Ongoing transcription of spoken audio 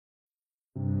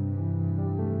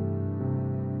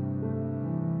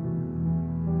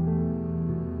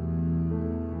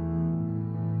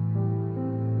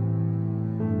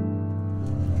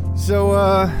So,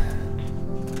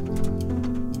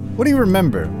 what do you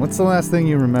remember? What's the last thing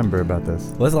you remember about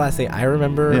this? What's the last thing I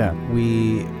remember? Yeah.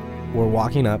 We were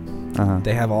walking up. Uh-huh.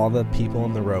 They have all the people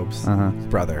in the robes. Uh-huh.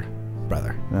 Brother.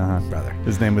 Uh-huh.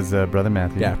 His name was Brother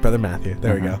Matthew. Yeah, Brother Matthew.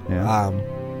 There we go. Yeah.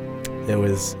 It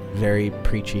was very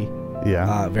preachy.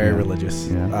 Yeah. Very religious.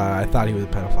 Yeah. I thought he was a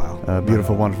pedophile.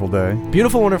 Beautiful, wonderful day.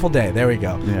 Beautiful, wonderful day. There we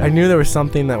go. Yeah. I knew there was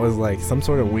something that was like some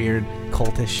sort of weird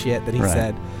cultist shit that he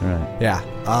said. Right. Yeah.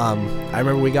 I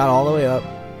remember we got all the way up,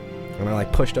 and I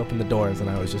like pushed open the doors, and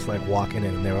I was just like walking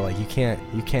in, and they were like, "You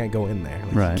can't go in there.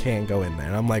 Like, right. You can't go in there."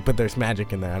 And I'm like, "But there's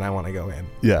magic in there, and I want to go in."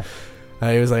 Yeah.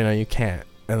 And he was like, "No, you can't."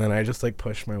 And then I just like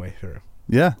pushed my way through.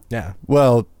 Yeah. Yeah.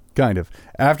 Well, kind of.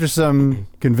 After some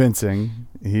convincing,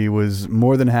 he was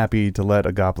more than happy to let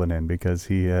a goblin in because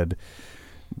he had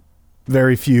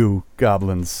very few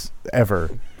goblins ever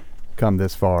come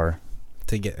this far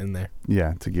to get in there.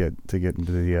 Yeah, to get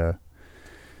into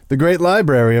the great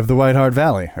library of the White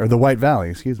Valley,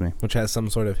 excuse me, which has some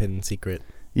sort of hidden secret.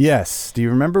 Yes. Do you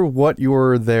remember what you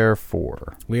were there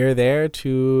for? We are there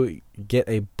to get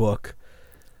a book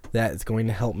that is going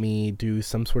to help me do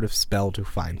some sort of spell to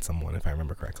find someone, if I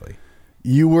remember correctly.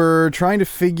 You were trying to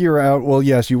figure out, well,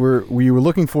 yes, you were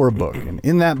looking for a book. And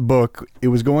in that book, it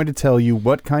was going to tell you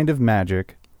what kind of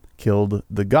magic killed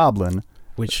the goblin.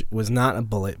 Which was not a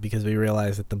bullet, because we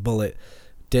realized that the bullet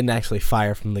didn't actually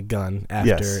fire from the gun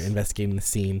after investigating the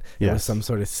scene. It was some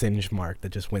sort of singe mark that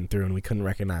just went through, and we couldn't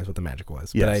recognize what the magic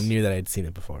was. But I knew that I'd seen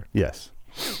it before. Yes.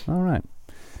 All right.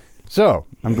 So,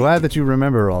 I'm glad that you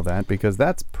remember all that, because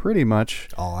that's pretty much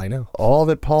all I know. All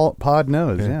that Pod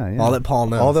knows. Yeah. All that Paul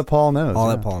knows. All that Paul knows. All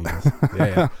that Paul knows.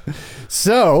 Yeah.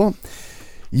 So,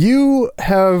 you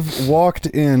have walked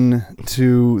in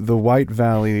to the White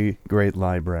Valley Great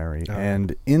Library,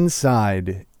 and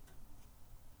inside,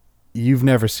 you've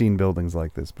never seen buildings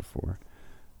like this before.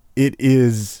 It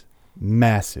is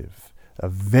massive. A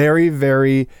very,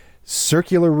 very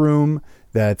circular room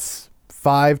that's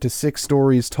 5 to 6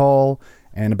 stories tall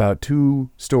and about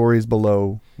 2 stories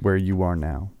below where you are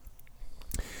now.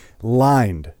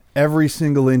 Lined every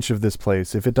single inch of this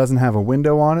place, if it doesn't have a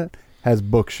window on it, has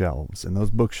bookshelves, and those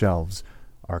bookshelves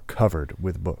are covered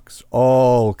with books,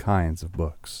 all kinds of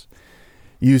books.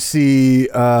 You see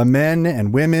men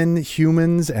and women,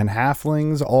 humans and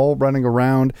halflings all running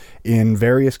around in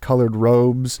various colored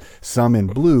robes, some in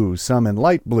blue, some in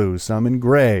light blue, some in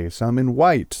gray, some in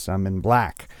white, some in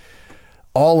black.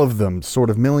 All of them sort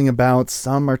of milling about.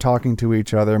 Some are talking to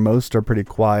each other. Most are pretty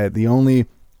quiet. The only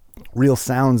real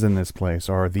sounds in this place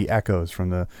are the echoes from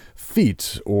the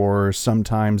feet, or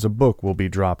sometimes a book will be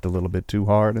dropped a little bit too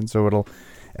hard, and so it'll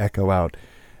echo out.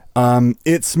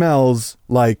 It smells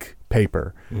like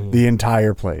paper. The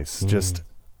entire place, just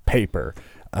paper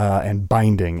and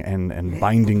binding and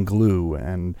binding glue,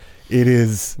 and it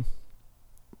is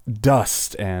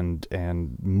dust and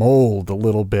mold a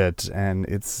little bit, and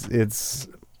it's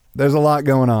there's a lot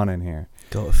going on in here.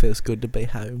 God, it feels good to be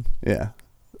home. Yeah.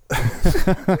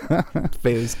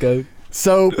 Feels good.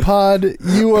 So, Pod,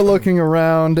 you are looking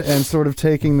around and sort of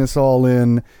taking this all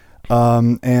in,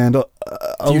 and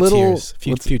a little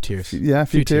few tears. Yeah, a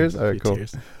few tears. All right, cool.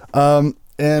 Tears.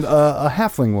 And a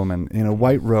halfling woman in a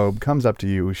white robe comes up to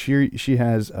you. She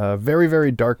has very,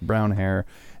 very dark brown hair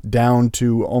down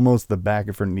to almost the back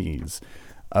of her knees.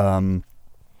 And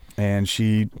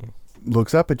she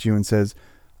looks up at you and says,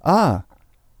 "Ah,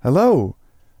 hello,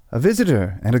 a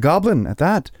visitor, and a goblin at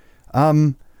that. I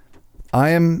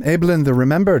am Ablin the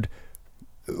Remembered.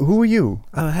 Who are you?"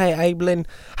 Oh, hey, Ablin.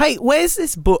 Hey, where's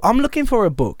this book? I'm looking for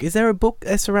a book. Is there a book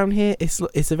that's around here?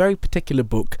 It's a very particular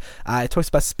book. It talks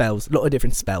about spells, a lot of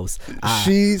different spells.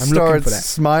 She starts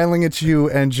smiling at you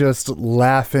and just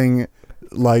laughing,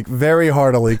 like, very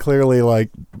heartily. Clearly,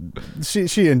 like,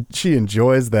 she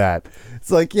enjoys that.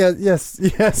 It's like,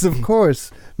 yes, of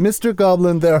course, Mr.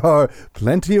 Goblin. There are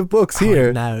plenty of books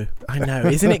here. I know.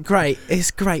 Isn't it great?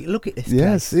 It's great. Look at this.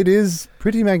 Yes, place. It is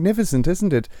pretty magnificent,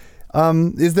 isn't it?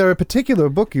 Is there a particular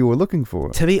book you were looking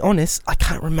for? To be honest, I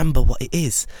can't remember what it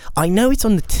is. I know it's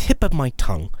on the tip of my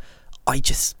tongue.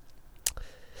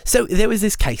 So there was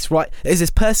this case, right? There's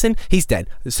this person, he's dead.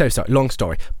 So sorry, long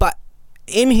story. But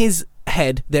in his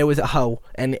head, there was a hole,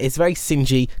 and it's very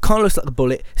singy. Kind of looks like a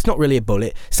bullet. It's not really a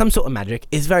bullet. Some sort of magic.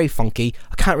 It's very funky.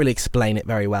 I can't really explain it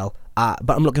very well. But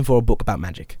I'm looking for a book about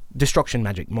magic. Destruction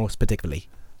magic, most particularly.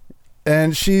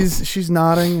 And she's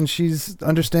nodding, and she's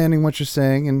understanding what you're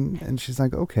saying, and she's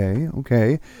like, okay.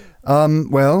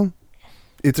 Well,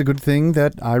 it's a good thing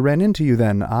that I ran into you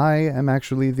then. I am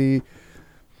actually the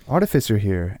artificer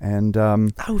here, and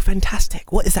Oh,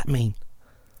 fantastic. What does that mean?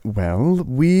 Well,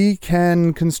 we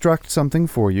can construct something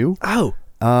for you. Oh.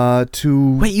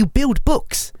 to... Wait, you build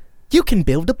books? You can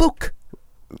build a book.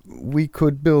 We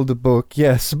could build a book,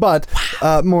 yes, but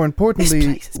more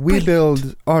importantly, we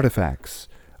build artifacts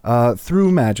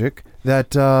through magic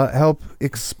that help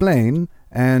explain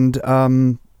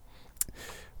and,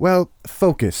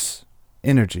 focus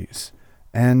energies.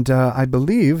 And I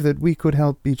believe that we could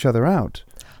help each other out.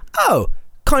 Oh,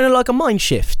 kind of like a mind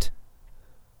shift.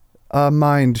 A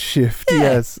mind shift, Yeah.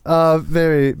 yes.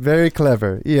 Very, very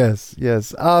clever, yes.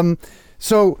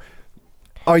 So,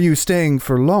 are you staying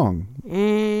for long?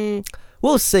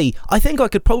 We'll see. I think I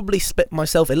could probably split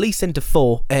myself at least into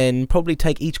 4 and probably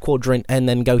take each quadrant and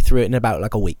then go through it in about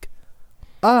like a week.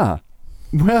 All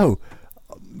right.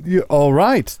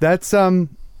 That's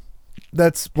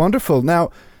wonderful.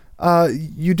 Now,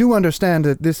 you do understand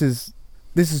that this is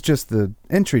just the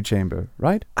entry chamber,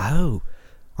 right? Oh.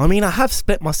 I mean, I have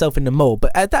split myself into more,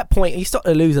 but at that point, you start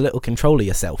to lose a little control of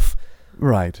yourself.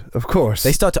 Right, of course.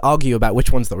 They start to argue about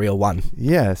which one's the real one.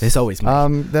 Yes. It's always me.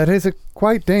 That is a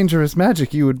quite dangerous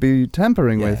magic you would be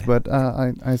tampering with, but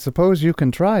I suppose you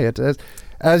can try it.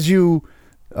 As you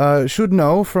should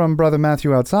know from Brother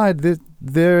Matthew outside,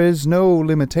 there is no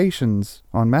limitations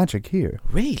on magic here.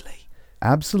 Really?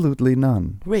 Absolutely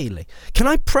none. Really? Can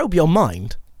I probe your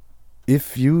mind?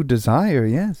 If you desire,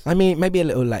 yes. I mean, maybe a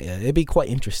little later. It'd be quite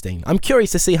interesting. I'm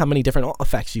curious to see how many different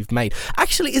artifacts you've made.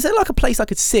 Actually, is there like a place I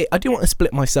could sit? I do want to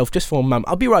split myself just for a moment.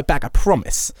 I'll be right back, I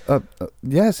promise.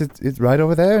 Yes, it's right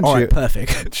over there. And all right,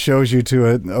 perfect. Shows you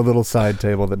to a little side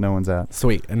table that no one's at.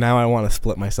 Sweet. And now I want to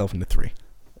split myself into 3.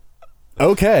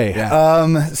 Okay.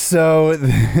 Yeah. So,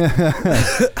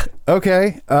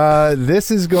 okay. This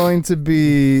is going to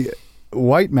be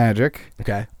white magic.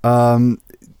 Okay.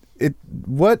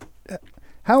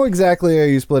 How exactly are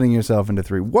you splitting yourself into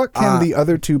 3? What can the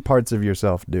other 2 parts of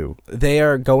yourself do? They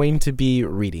are going to be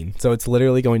reading. So it's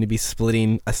literally going to be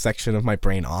splitting a section of my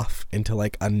brain off into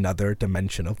like another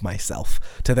dimension of myself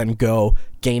to then go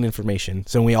gain information.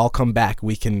 So when we all come back,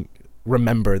 we can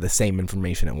remember the same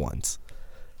information at once.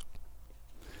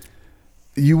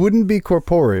 You wouldn't be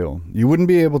corporeal. You wouldn't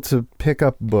be able to pick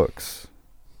up books.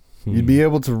 You'd be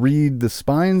able to read the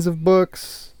spines of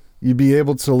books. You'd be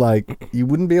able to, you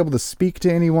wouldn't be able to speak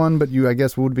to anyone, but you, I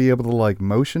guess, would be able to,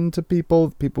 motion to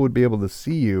people. People would be able to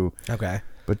see you. Okay.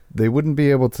 But they wouldn't be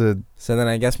able to... So then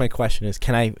I guess my question is,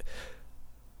 can I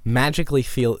magically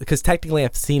feel... Because technically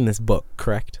I've seen this book,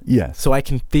 correct? Yes. So I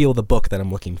can feel the book that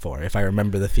I'm looking for if I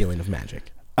remember the feeling of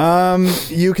magic.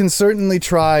 You can certainly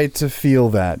try to feel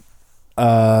that.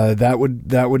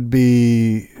 That would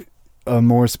be a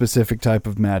more specific type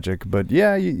of magic, but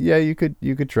you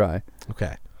could try.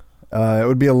 Okay. It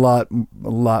would be a lot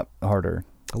harder.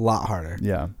 A lot harder.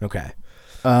 Yeah. Okay.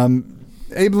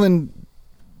 Abelin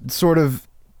sort of,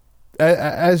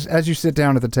 as you sit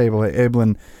down at the table,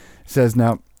 Abelin says,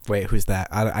 "Now, wait, who's that?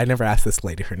 I never asked this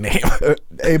lady her name."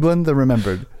 Abelin the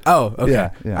Remembered. Oh, okay.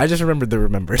 Yeah. I just remembered the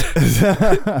Remembered.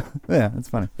 Yeah, that's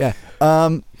funny. Yeah.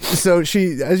 So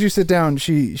she, as you sit down,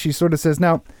 she sort of says,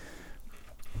 "Now,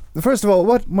 first of all,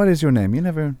 what is your name? You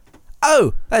never."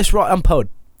 Oh, that's right. I'm Pod.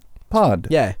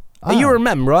 Yeah. You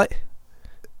remember, right?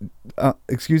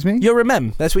 Excuse me? You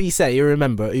remember. That's what you say. You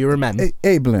remember. You remember.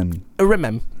 Abelin.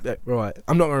 Remember. Right.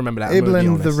 I'm not going to remember that.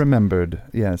 Abelin the Remembered.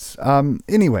 Yes.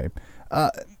 Anyway,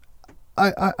 I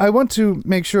want to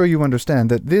make sure you understand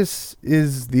that this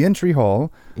is the entry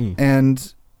hall,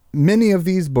 and many of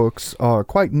these books are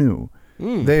quite new.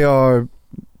 They are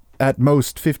at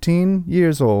most 15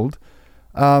 years old.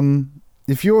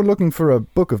 If you're looking for a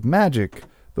book of magic,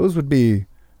 those would be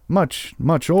much,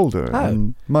 much older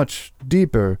and much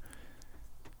deeper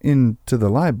into the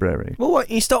library. Well, what?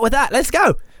 You start with that. Let's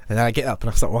go. And then I get up and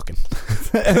I start walking.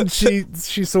 And she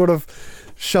sort of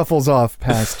shuffles off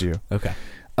past you. Okay.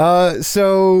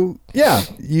 So yeah,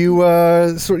 you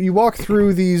walk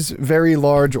through these very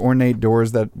large ornate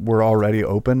doors that were already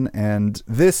open, and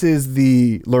this is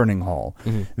the learning hall.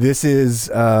 This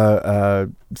is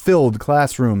filled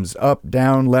classrooms, up,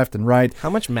 down, left, and right. How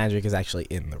much magic is actually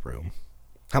in the room?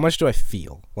 How much do I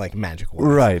feel like magic-wise?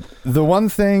 Right. The one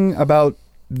thing about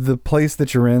the place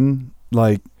that you're in,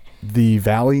 like the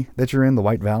valley that you're in, the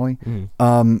White Valley,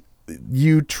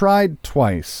 you tried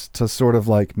twice to sort of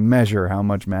measure how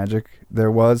much magic there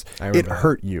was. It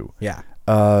hurt you. Yeah.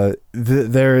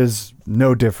 There is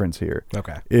no difference here.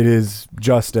 Okay. It is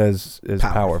just as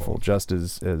powerful, just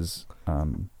as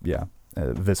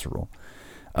visceral.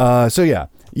 So yeah,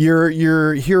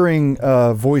 you're hearing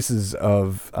voices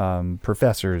of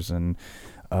professors, and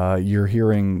you're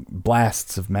hearing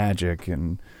blasts of magic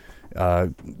and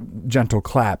gentle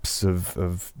claps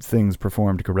of things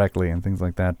performed correctly and things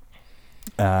like that.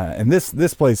 And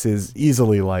this place is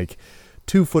easily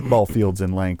 2 football fields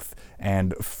in length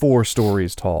and 4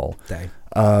 stories tall. Dang.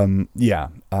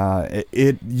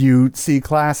 You see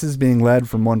classes being led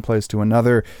from one place to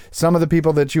another. Some of the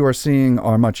people that you are seeing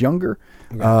are much younger.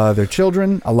 They're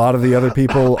children. A lot of the other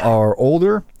people are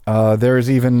older.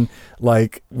 There's even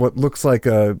like what looks like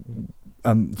a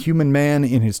human man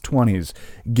in his 20s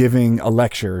giving a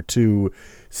lecture to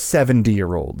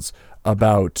 70-year-olds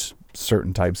about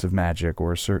certain types of magic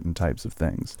or certain types of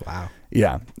things. Wow.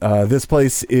 Yeah. This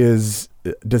place is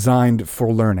designed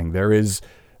for learning. There is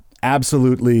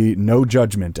absolutely no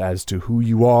judgment as to who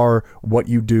you are, what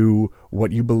you do,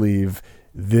 what you believe.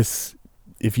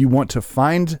 If you want to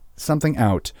find something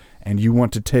out and you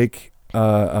want to take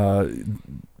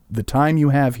the time you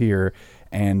have here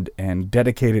and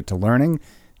dedicate it to learning,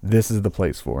 this is the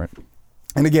place for it.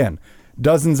 And again,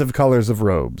 dozens of colors of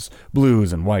robes,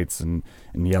 blues and whites and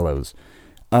yellows.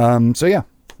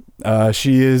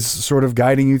 She is sort of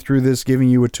guiding you through this, giving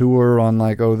you a tour on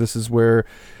like, oh, this is where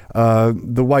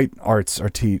the white arts are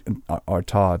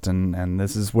taught, and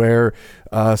this is where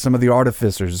some of the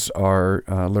artificers are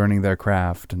learning their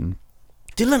craft. And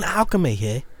do you learn alchemy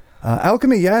here?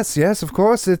 Alchemy, yes, of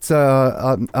course. It's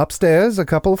upstairs, a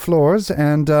couple of floors,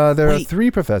 and there are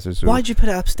 3 professors. Why'd you put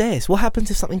it upstairs? What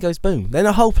happens if something goes boom? Then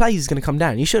the whole place is going to come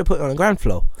down. You should have put it on the ground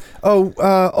floor. Oh,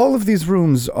 all of these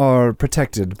rooms are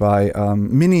protected by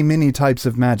many types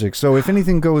of magic. So if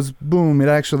anything goes boom, it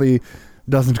actually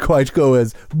doesn't quite go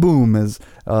as boom as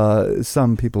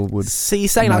some people would. So you're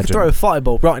saying imagine. I could throw a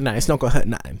fireball right now, it's not going to hurt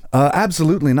nothing?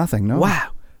 Absolutely nothing, no.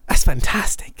 Wow. That's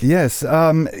fantastic. Yes,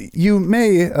 you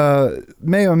may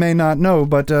or may not know,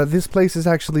 but this place is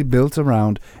actually built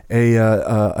around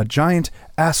a giant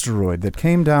asteroid that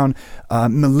came down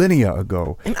millennia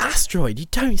ago. An asteroid? You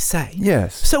don't say.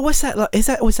 Yes. So what's that like?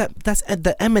 That's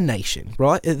the emanation,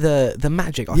 right? The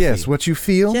magic. I yes, feel. what you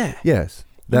feel. Yeah. Yes,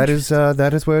 that is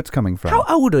where it's coming from. How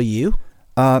old are you?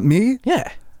 Me?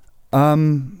 Yeah.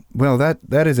 Well,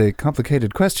 that is a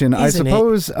complicated question. Isn't I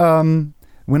suppose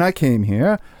when I came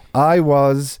here, I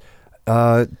was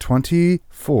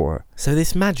 24. So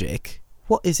this magic,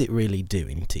 what is it really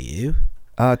doing to you?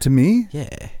 To me?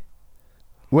 Yeah.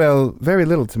 Well, very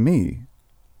little to me,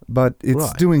 but it's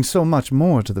Right. doing so much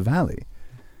more to the valley.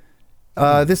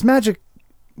 This magic,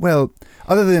 well,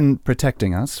 other than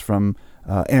protecting us from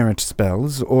errant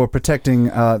spells or protecting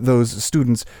those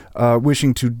students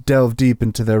wishing to delve deep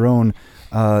into their own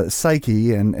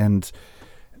psyche and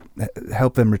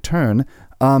help them return,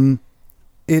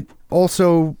 it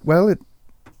also, well,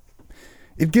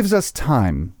 it gives us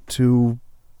time to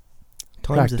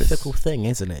Time's practice. a fickle thing,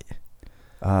 isn't it?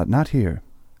 Not here.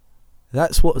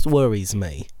 That's what worries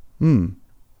me.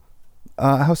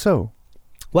 How so?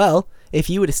 Well, if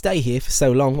you were to stay here for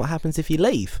so long, what happens if you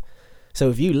leave? So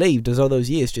if you leave, does all those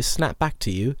years just snap back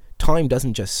to you? Time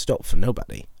doesn't just stop for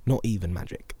nobody, not even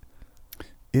magic.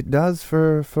 It does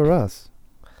for us.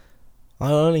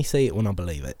 I only see it when I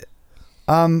believe it.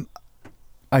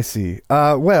 I see.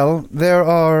 Well, there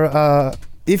are,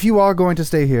 if you are going to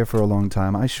stay here for a long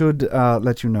time, I should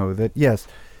let you know that, yes,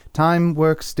 time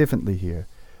works differently here.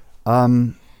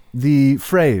 The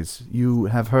phrase you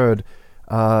have heard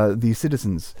the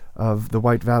citizens of the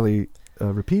White Valley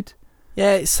repeat?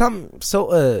 Yeah, it's some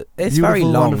sort of... It's Beautiful, very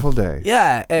long. wonderful day.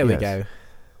 Yeah, there we Yes. go.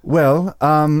 Well,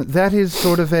 that is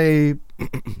sort of a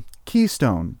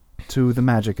keystone to the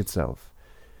magic itself.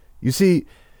 You see,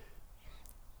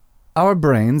 our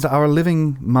brains, our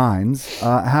living minds,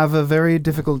 have a very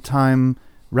difficult time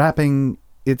wrapping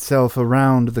itself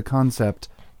around the concept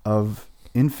of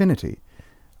infinity.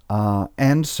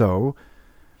 And so,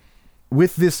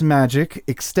 with this magic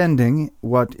extending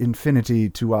what infinity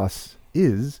to us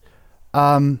is,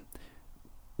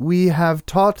 we have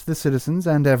taught the citizens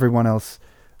and everyone else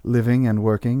living and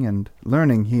working and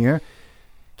learning here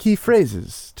key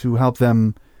phrases to help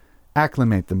them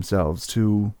acclimate themselves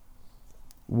to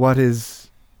what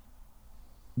is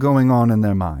going on in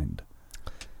their mind.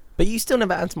 But you still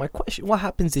never answered my question. What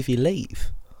happens if you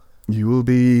leave? You will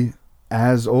be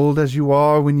as old as you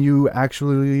are when you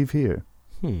actually leave here.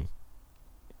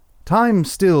 Time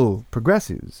still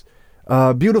progresses.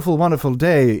 Beautiful, wonderful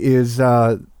day is,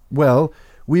 well,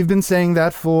 we've been saying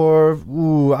that for,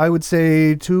 I would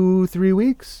say 2-3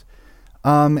 weeks.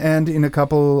 And in a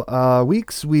couple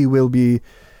weeks, we will be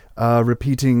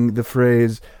repeating the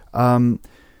phrase,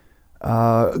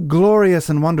 glorious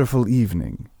and wonderful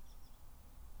evening.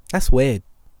 That's weird.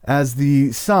 As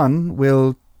the sun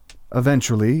will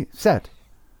eventually set.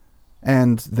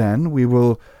 And then we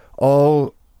will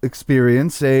all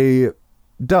experience a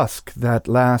dusk that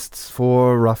lasts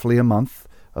for roughly a month,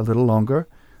 a little longer.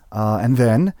 And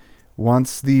then,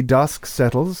 once the dusk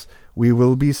settles, we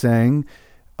will be saying,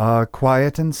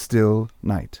 quiet and still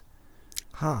night.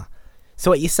 Huh.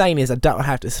 So what you're saying is I don't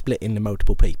have to split into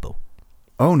multiple people?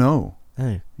 Oh, no.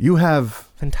 Oh. You have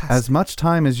Fantastic. as much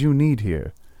time as you need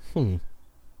here.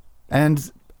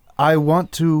 And I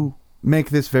want to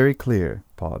make this very clear,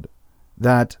 Pod,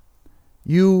 that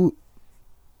you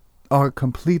are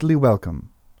completely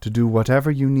welcome to do whatever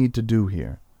you need to do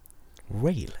here.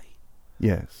 Really?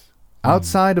 Yes.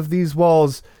 Outside of these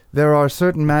walls, there are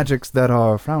certain magics that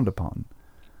are frowned upon.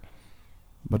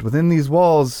 But within these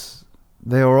walls,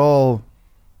 they are all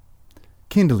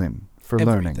kindling for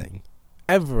learning.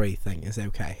 Everything is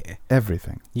okay here.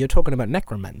 Everything. You're talking about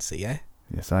necromancy, yeah?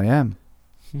 Yes, I am.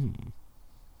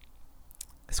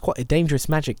 It's quite a dangerous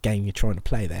magic game you're trying to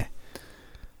play there.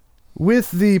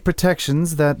 With the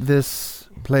protections that this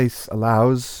place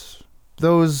allows,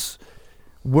 those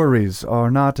worries are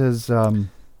not as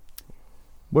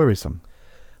worrisome.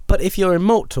 But if you're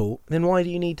immortal, then why do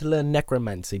you need to learn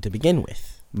necromancy to begin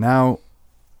with? Now,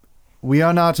 we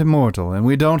are not immortal, and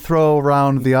we don't throw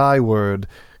around the I word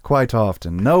quite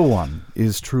often. No one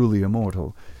is truly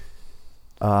immortal.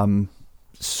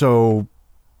 So,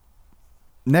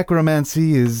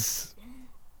 necromancy it's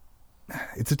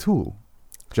a tool.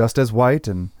 Just as white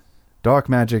and dark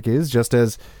magic is, just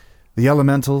as the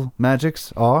elemental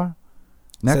magics are,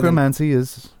 necromancy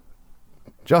is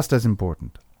just as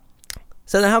important.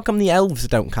 So then how come the elves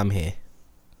don't come here?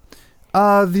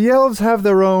 The elves have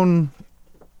their own,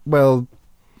 well,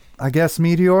 I guess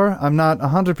meteor. I'm not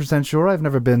 100% sure. I've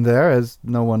never been there, as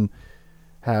no one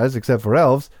has except for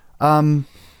elves.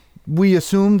 We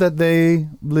assume that they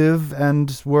live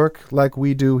and work like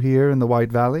we do here in the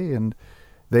White Valley, and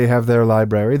they have their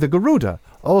library. The Garuda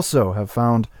also have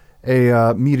found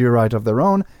a meteorite of their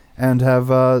own and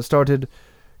have started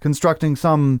constructing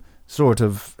some sort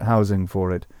of housing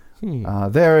for it.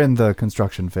 They're in the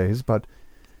construction phase, but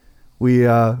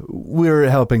we're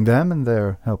helping them and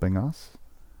they're helping us.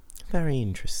 Very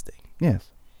interesting. Yes.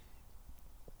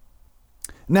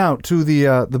 Now to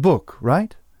the book,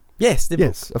 right? Yes, the book.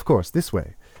 Yes, of course, this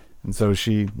way. And so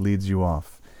she leads you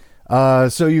off.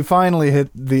 So you finally hit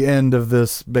the end of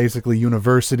this basically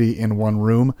university in one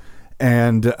room,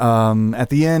 and at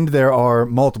the end there are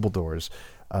multiple doors.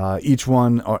 Each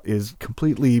one is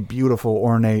completely beautiful,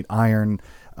 ornate iron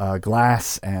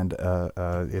glass, and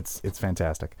it's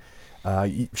fantastic.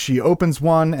 She opens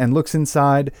one and looks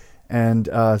inside and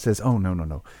says, "Oh,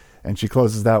 no." And she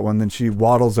closes that one. Then she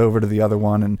waddles over to the other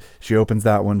one and she opens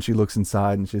that one. She looks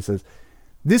inside and she says,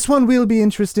 "This one will be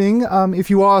interesting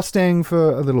if you are staying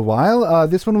for a little while.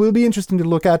 This one will be interesting to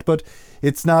look at, but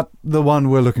it's not the one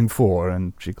we're looking for."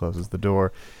 And she closes the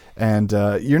door. And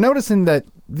you're noticing that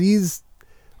these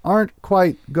aren't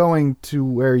quite going to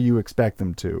where you expect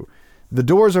them to. The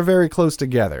doors are very close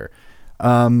together.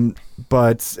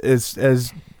 But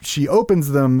as she opens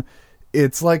them,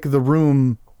 it's like the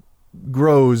room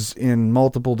grows in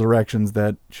multiple directions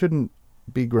that shouldn't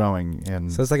be growing in.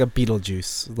 So it's like a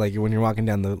Beetlejuice, like when you're walking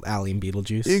down the alley in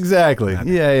Beetlejuice. Exactly.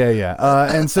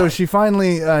 Yeah. And so she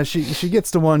finally she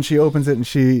gets to one. She opens it and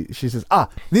she says,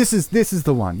 this is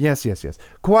the one. Yes.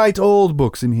 Quite old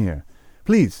books in here.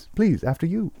 Please, after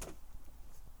you.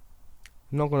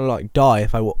 I'm not gonna die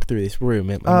if I walk through this room.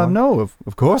 No,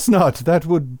 of course not. That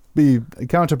would be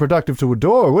counterproductive to a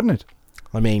door, wouldn't it?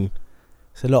 I mean,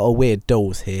 there's a lot of weird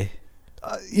doors here.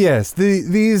 Yes,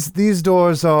 these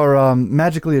doors are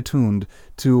magically attuned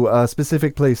to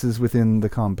specific places within the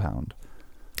compound.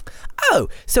 Oh,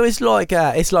 so it's like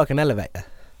an elevator.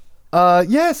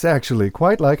 Yes, actually,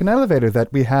 quite like an elevator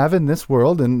that we have in this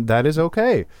world, and that is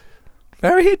okay.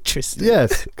 Very interesting.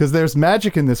 Yes, because there's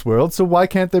magic in this world, so why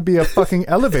can't there be a fucking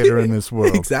elevator in this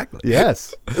world? Exactly.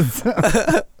 Yes. All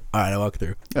right, I'll walk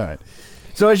through. All right.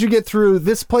 So as you get through,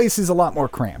 this place is a lot more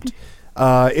cramped.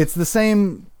 It's the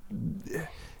same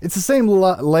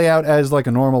layout as like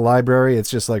a normal library.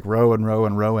 It's just like row and row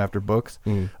and row after books.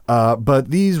 But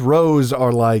these rows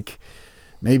are like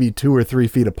maybe 2 or 3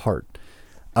 feet apart.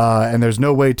 And there's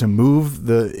no way to move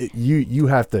you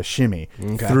have to shimmy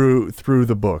through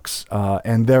the books.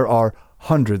 And there are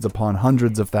hundreds upon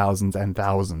hundreds of thousands and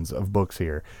thousands of books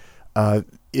here.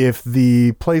 If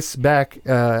the place back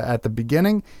at the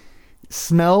beginning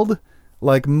smelled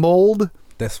like mold,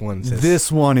 this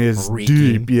one is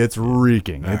reeking. Deep. It's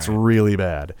reeking. It's really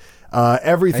bad.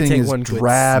 Everything is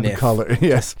drab color.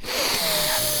 Yes.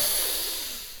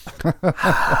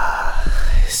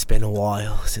 It's been a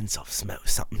while since I've smelled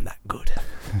something that good.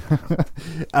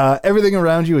 Everything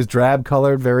around you is drab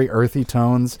colored, very earthy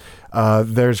tones.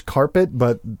 There's carpet,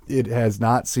 but it has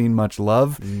not seen much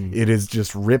love. It is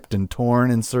just ripped and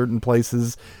torn in certain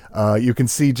places. You can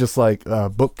see just like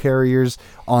book carriers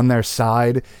on their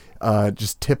side,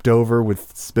 just tipped over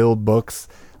with spilled books.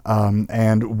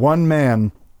 And one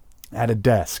man at a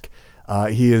desk.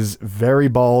 He is very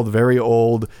bald, very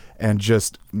old, and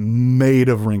just made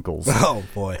of wrinkles. Oh,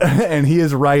 boy. And he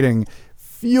is writing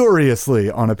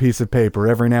furiously on a piece of paper,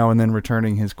 every now and then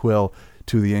returning his quill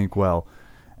to the inkwell.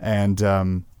 And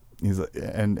Abelin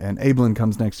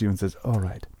comes next to you and says, "All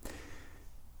right,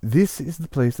 this is the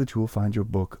place that you will find your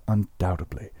book,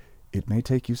 undoubtedly. It may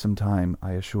take you some time,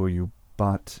 I assure you,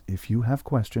 but if you have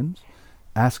questions,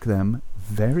 ask them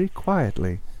very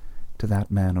quietly to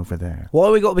that man over there." Why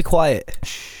we got to be quiet?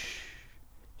 Shh.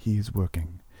 He is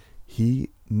working. He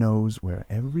knows where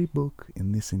every book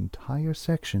in this entire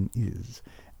section is.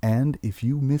 And if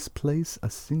you misplace a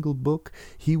single book,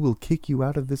 he will kick you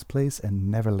out of this place and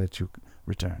never let you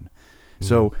return.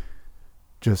 So,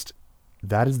 just,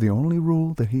 that is the only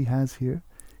rule that he has here.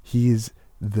 He is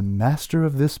the master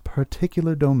of this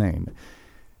particular domain.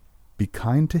 Be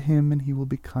kind to him and he will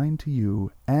be kind to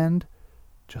you. And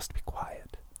just be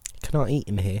quiet. Can I eat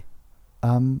in here?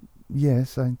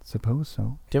 Yes, I suppose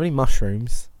so. Do you have any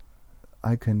mushrooms?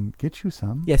 I can get you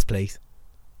some. Yes, please.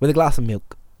 With a glass of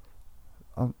milk.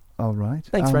 All right.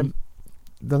 Thanks, Rem.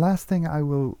 The last thing I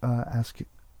will ask you,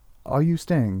 are you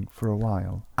staying for a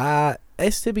while?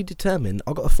 It's to be determined.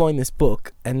 I've got to find this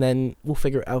book, and then we'll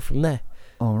figure it out from there.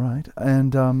 All right.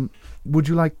 And would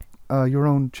you like your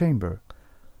own chamber?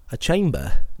 A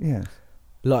chamber? Yes.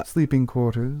 Like Sleeping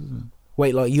quarters?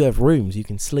 Wait, like you have rooms you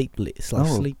can sleep. It's like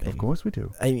sleeping. Of course we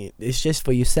do. I mean, it's just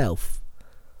for yourself.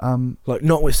 Like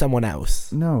not with someone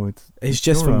else. No, it's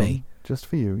just for your me. own. Just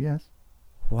for you, yes.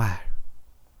 Wow.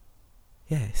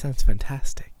 Yeah, it sounds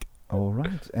fantastic. All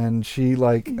right. And she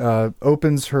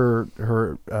opens her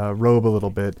robe a little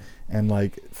bit and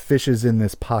fishes in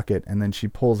this pocket, and then she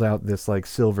pulls out this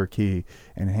silver key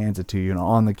and hands it to you. And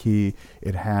on the key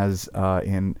it has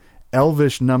in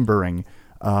Elvish numbering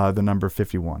the number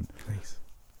 51. Nice.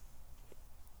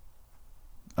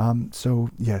 So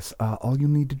yes, all you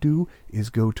need to do is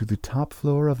go to the top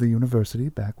floor of the university,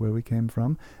 back where we came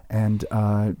from, and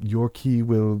your key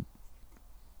will,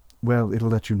 it'll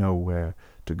let you know where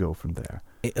to go from there.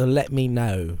 It'll let me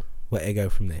know where to go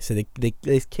from there. So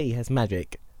this key has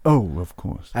magic. Oh, of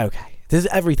course. Okay. Does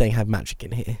everything have magic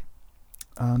in here?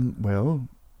 Well,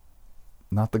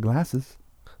 not the glasses.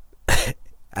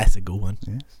 That's a good one.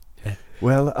 Yes. Yeah.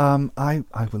 Well, I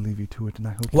will leave you to it, and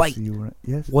I hope to see you.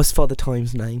 Yes. What's Father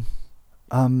Time's name?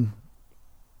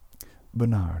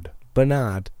 Bernard.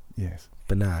 Bernard. Yes.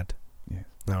 Bernard. Yes.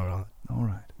 All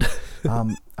right.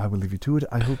 I will leave you to it.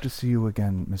 I hope to see you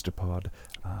again, Mr. Pod.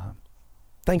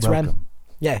 Thanks, welcome. Rem.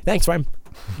 Yeah, thanks, Rem.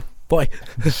 Boy.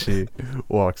 She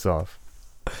walks off.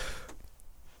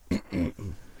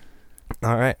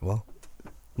 All right, well,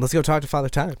 let's go talk to Father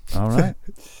Time. All right.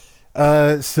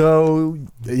 So,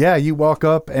 yeah, you walk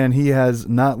up, and he has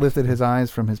not lifted his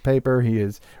eyes from his paper. He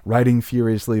is writing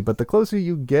furiously, but the closer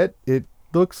you get, it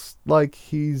looks like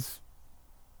he's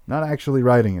not actually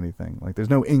writing anything. There's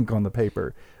no ink on the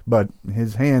paper, but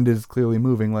his hand is clearly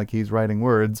moving like he's writing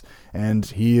words, and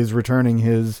he is returning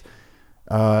his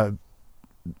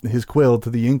quill to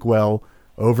the inkwell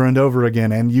over and over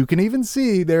again, and you can even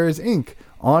see there is ink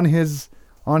on his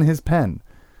pen.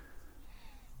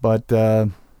 But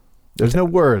there's no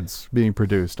words being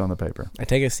produced on the paper. I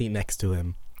take a seat next to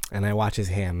him, and I watch his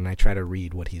hand, and I try to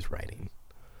read what he's writing.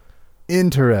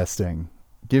 Interesting.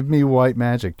 Give me white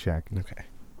magic check. Okay.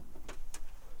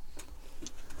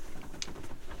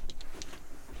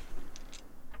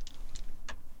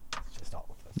 It's just all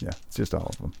of them. Yeah, it's just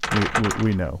all of them.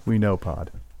 We know. We know,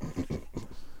 Pod. A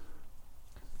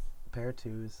pair of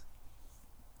twos.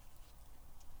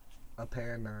 A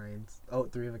pair of nines. Oh,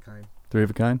 three of a kind. Three of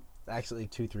a kind? Actually,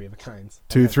 2 3 of a kinds.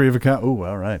 Two, three of a kind. Ooh,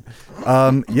 all right.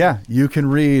 Yeah, you can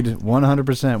read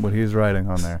 100% what he's writing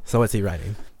on there. So what's he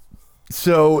writing?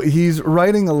 So he's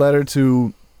writing a letter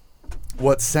to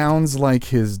what sounds like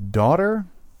his daughter.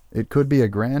 It could be a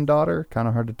granddaughter. Kind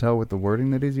of hard to tell with the wording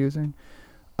that he's using.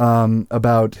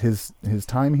 About his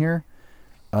time here,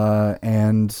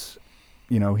 and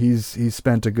he's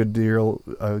spent a good deal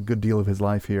of his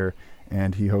life here,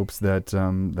 and he hopes that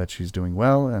that she's doing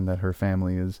well and that her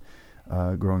family is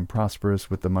growing prosperous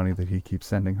with the money that he keeps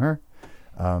sending her.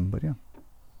 But yeah,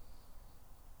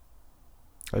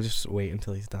 I'll just wait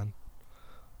until he's done.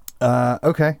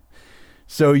 Okay.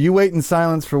 So you wait in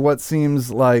silence for what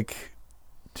seems like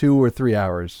 2 or 3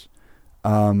 hours.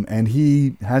 And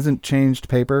he hasn't changed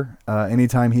paper.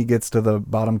 Anytime he gets to the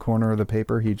bottom corner of the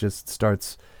paper, he just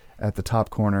starts at the top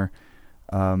corner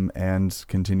and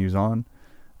continues on.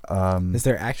 Is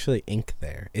there actually ink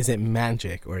there? Is it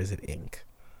magic or is it ink?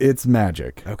 It's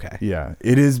magic. Okay. Yeah.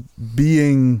 It is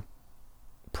being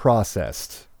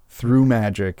processed through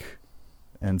magic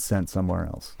and sent somewhere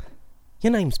else.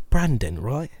 Your name's Brandon,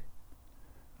 right?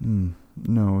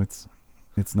 No, it's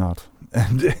not.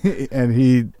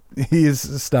 And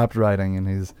he's stopped writing and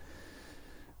he's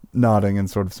nodding and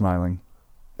sort of smiling.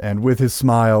 And with his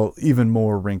smile, even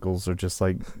more wrinkles are just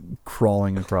like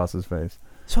crawling across his face.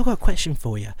 So I've got a question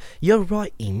for you. You're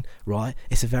writing, right?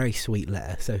 It's a very sweet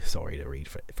letter, so sorry to read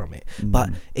from it.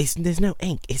 But there's no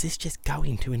ink. Is this just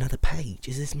going to another page?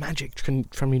 Is this magic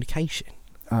communication?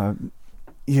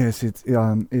 Yes, it's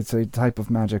a type of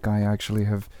magic I actually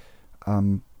have,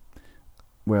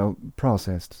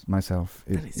 processed myself.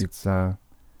 It's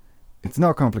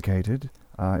not complicated.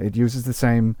 It uses the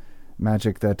same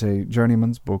magic that a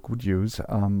journeyman's book would use,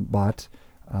 but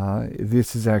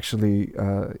this is actually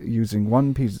using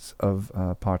one piece of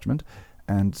parchment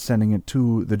and sending it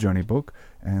to the journey book,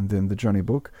 and then the journey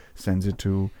book sends it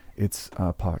to its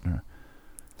partner.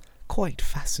 Quite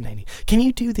fascinating. Can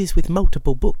you do this with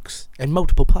multiple books and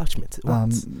multiple parchments at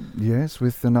once? Yes,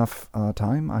 with enough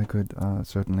time, I could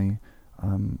certainly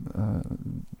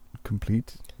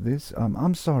complete this.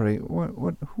 I'm sorry.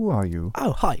 Who are you?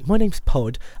 Oh, hi. My name's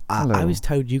Pod. Hello. I was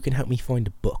told you can help me find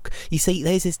a book. You see,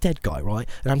 there's this dead guy, right?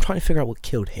 And I'm trying to figure out what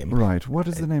killed him. Right. What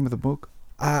is the name of the book?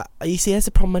 You see, that's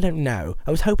the problem. I don't know.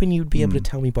 I was hoping you'd be able to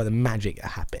tell me by the magic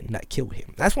that happened that killed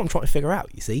him. That's what I'm trying to figure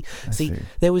out, you see. I see.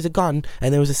 There was a gun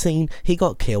and there was a scene. He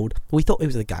got killed. We thought it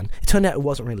was a gun. It turned out it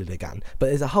wasn't really the gun. But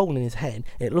there's a hole in his head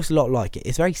and it looks a lot like it.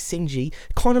 It's very singy.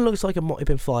 Kind of looks like it might have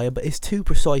been fire, but it's too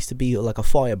precise to be like a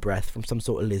fire breath from some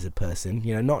sort of lizard person.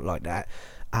 You know, not like that.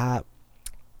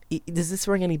 Does this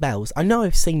ring any bells? I know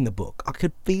I've seen the book. I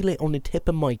could feel it on the tip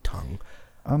of my tongue.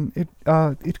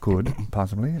 It could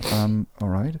possibly. All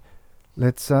right.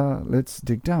 Let's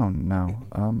dig down now.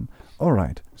 All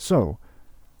right. So,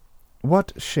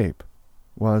 what shape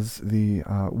was the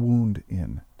wound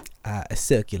in? A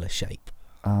circular shape.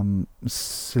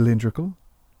 Cylindrical.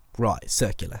 Right,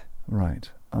 circular.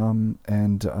 Right.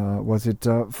 And was it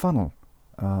funnel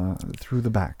through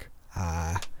the back?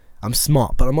 I'm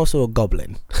smart, but I'm also a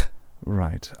goblin.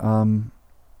 Right.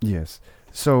 Yes.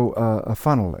 So a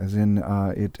funnel, as in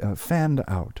it fanned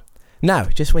out. No,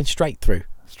 it just went straight through.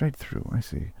 Straight through, I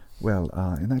see. Well,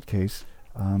 in that case,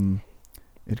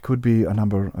 it could be a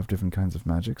number of different kinds of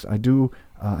magics. I do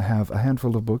have a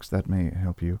handful of books that may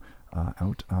help you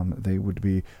out. They would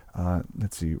be,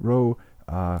 let's see,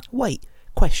 Wait,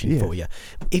 question for you.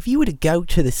 If you were to go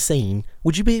to the scene,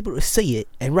 would you be able to see it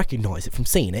and recognise it from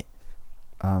seeing it?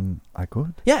 I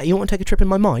could. Yeah, you want to take a trip in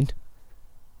my mind?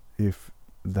 If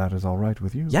that is all right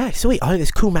with you. Yeah, sweet. I have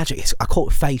this cool magic. I call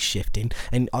it phase shifting,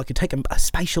 and I could take a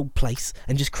spatial place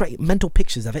and just create mental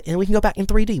pictures of it, and we can go back in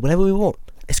 3D whenever we want.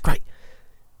 It's great.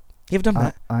 You ever done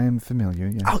that? I am familiar,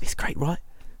 yes. Oh, it's great, right?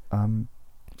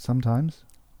 Sometimes.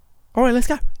 All right, let's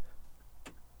go.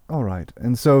 All right.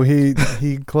 And so he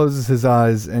closes his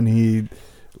eyes and he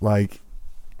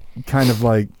kind of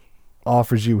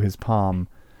offers you his palm,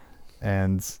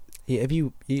 and Yeah, have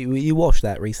you washed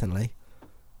that recently?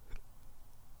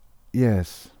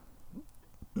 Yes.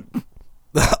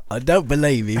 I don't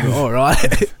believe you, but all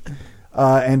right.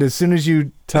 And as soon as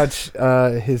you touch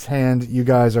his hand, you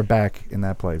guys are back in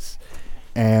that place.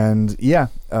 And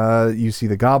you see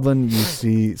the goblin, you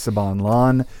see Saban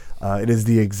Lan. It is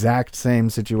the exact same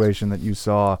situation that you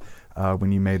saw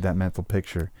when you made that mental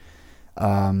picture.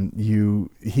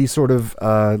 He sort of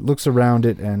looks around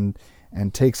it and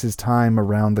takes his time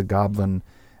around the goblin,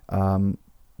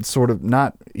 sort of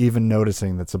not even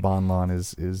noticing that Saban Lan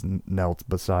is knelt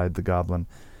beside the goblin.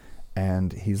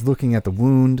 And he's looking at the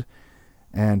wound,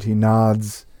 and he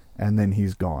nods, and then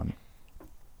he's gone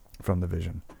from the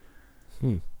vision.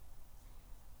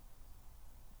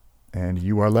 And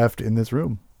you are left in this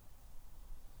room,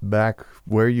 back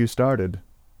where you started,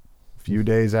 a few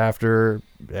days after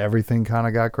everything kind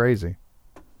of got crazy.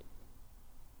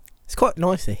 It's quite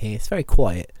nice in here. It's very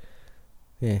quiet.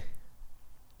 Yeah.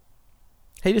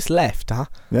 He just left, huh?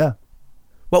 Yeah.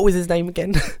 What was his name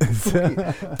again?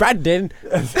 Brandon.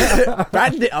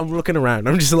 Brandon. I'm looking around.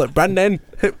 I'm just like, Brandon.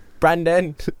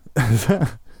 Brandon.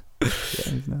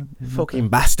 Fucking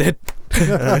bastard.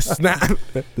 Snap.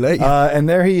 And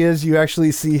there he is. You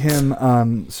actually see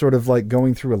him sort of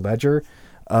going through a ledger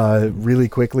really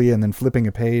quickly, and then flipping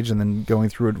a page, and then going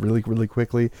through it really, really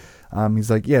quickly.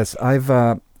 He's like, yes, I've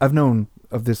known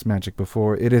of this magic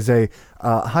before. It is a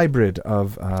hybrid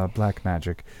of black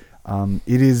magic.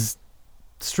 It is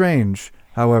strange,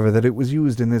 however, that it was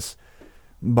used in this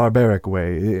barbaric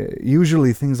way.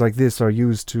 Usually things like this are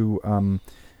used to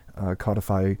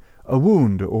codify a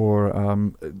wound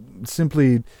or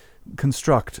simply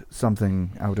construct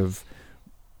something out of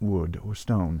wood or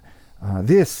stone.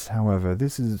 This, however,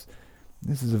 this is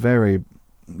a very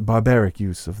barbaric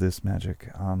use of this magic.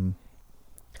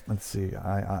 Let's see.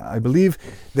 I believe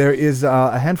there is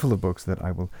a handful of books that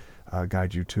I will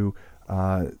guide you to.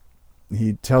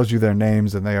 He tells you their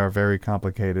names, and they are very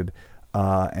complicated,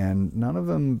 and none of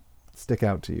them stick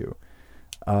out to you.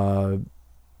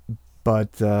 But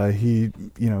he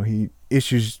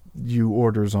issues you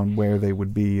orders on where they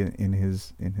would be in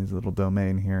his little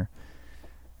domain here.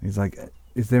 He's like,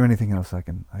 "Is there anything else I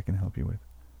can help you with?"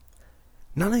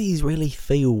 None of these really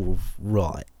feel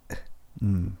right.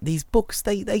 These books,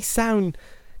 they sound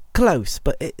close,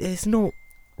 but it's not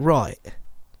right.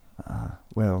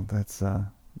 Well, that's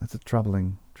a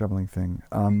troubling thing.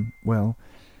 Well,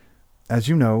 as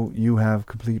you know, you have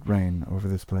complete reign over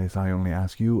this place. I only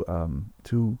ask you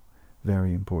two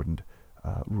very important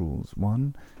rules.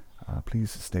 One,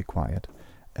 please stay quiet,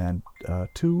 and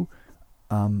two,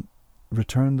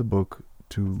 return the book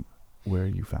to where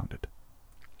you found it.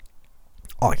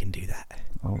 I can do that.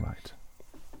 All right.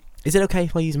 Is it okay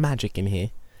if I use magic in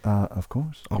here? Of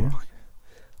course. All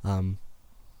right.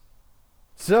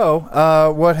 So,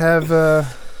 what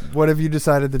have you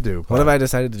decided to do? What have I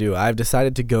decided to do? I've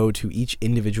decided to go to each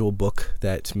individual book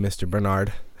that Mr.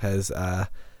 Bernard has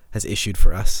issued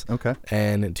for us. Okay.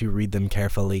 And to read them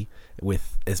carefully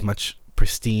with as much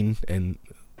pristine and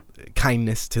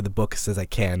kindness to the books as I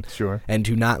can. Sure. And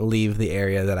to not leave the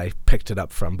area that I picked it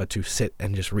up from, but to sit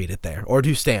and just read it there. Or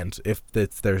to stand if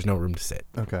there's no room to sit.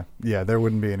 Okay. Yeah, there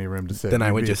wouldn't be any room to sit. Then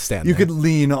I would just stand You there. could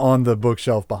lean on the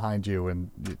bookshelf behind you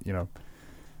and,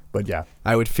 but yeah.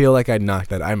 I would feel like I'd knock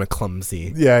that. I'm a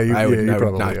clumsy. Yeah, I would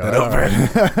probably knock that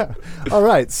are. over. All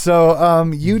right. So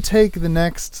you take the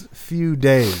next few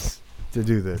days to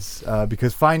do this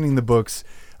because finding the books,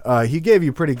 he gave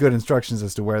you pretty good instructions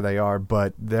as to where they are,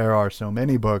 but there are so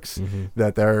many books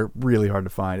that they're really hard to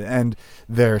find, and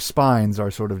their spines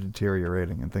are sort of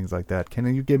deteriorating and things like that.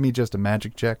 Can you give me just a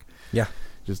magic check? Yeah.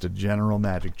 Just a general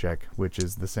magic check, which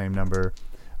is the same number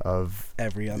of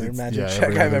Every other magic check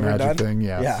every I've other ever magic done. thing.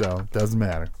 Yeah, so it doesn't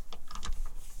matter.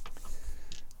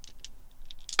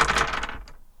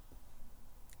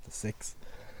 6,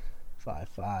 5,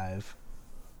 5,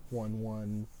 1,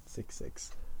 1, 6,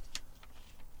 6.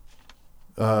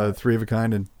 3 of a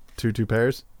kind and two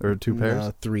pairs, or two pairs?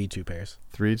 No, 3 2 pairs.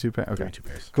 3 2 pairs. Okay, 3 2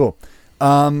 pairs. Cool.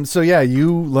 So yeah,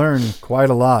 you learn quite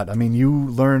a lot. I mean, you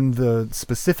learn the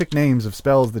specific names of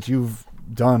spells that you've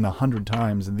done 100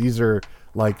 times, and these are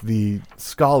like the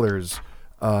scholars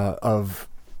of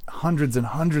hundreds and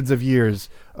hundreds of years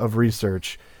of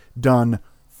research done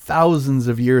thousands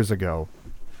of years ago.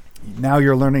 Now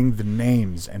you're learning the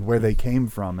names and where they came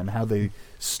from and how they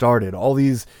started. All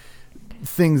these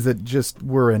things that just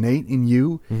were innate in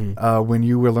you when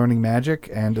you were learning magic,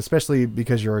 and especially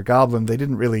because you're a goblin, they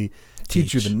didn't really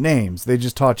teach you the names. They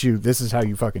just taught you this is how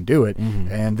you fucking do it,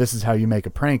 and this is how you make a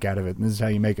prank out of it, and this is how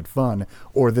you make it fun,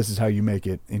 or this is how you make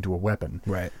it into a weapon.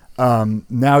 Right.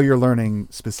 Now you're learning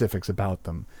specifics about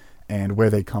them and where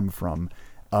they come from.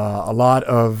 A lot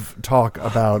of talk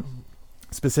about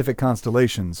specific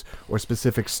constellations or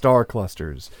specific star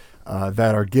clusters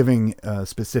that are giving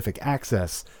specific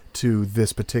access to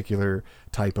this particular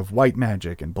type of white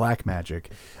magic and black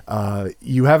magic.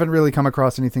 You haven't really come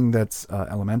across anything that's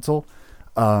elemental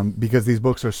because these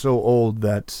books are so old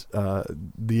that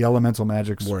the elemental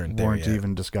magics weren't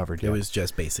even discovered yet. It was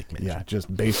just basic magic. Yeah,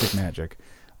 just basic magic.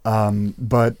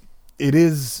 But it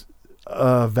is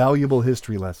a valuable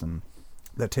history lesson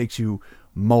that takes you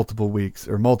multiple weeks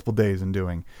or multiple days in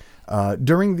doing.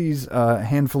 During these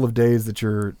handful of days that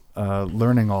you're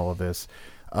learning all of this,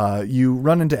 you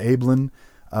run into Ablin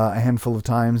a handful of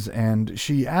times, and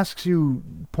she asks you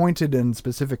pointed and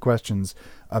specific questions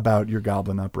about your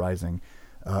goblin upbringing,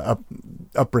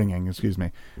 excuse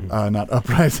me, not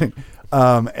uprising,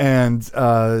 and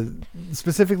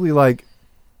specifically, like,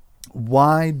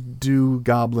 why do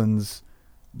goblins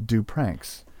do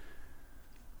pranks?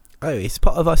 Oh, it's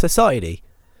part of our society.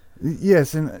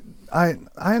 Yes, and I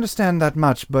understand that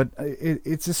much, but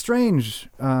it's a strange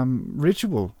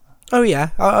ritual. Oh yeah,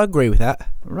 I agree with that.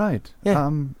 Right. Yeah.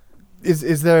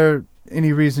 Is there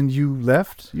any reason you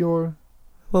left your...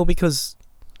 Well, because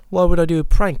why would I do a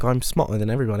prank? I'm smarter than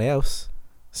everybody else.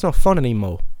 It's not fun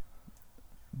anymore.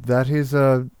 That is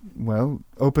a, well,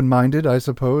 open-minded, I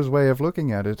suppose, way of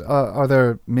looking at it. Are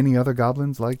there many other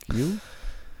goblins like you?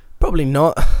 Probably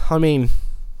not. I mean,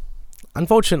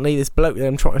 unfortunately, this bloke that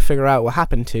I'm trying to figure out what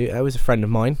happened to was a friend of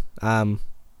mine.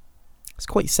 It's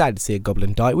quite sad to see a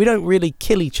goblin die. We don't really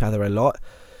kill each other a lot.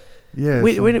 Yes.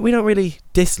 We don't really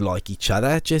dislike each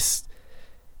other. Just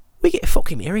we get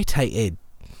fucking irritated.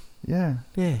 Yeah.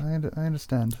 Yeah. I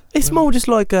understand. It's more just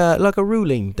like a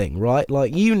ruling thing, right?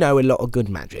 Like, you know a lot of good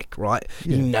magic, right?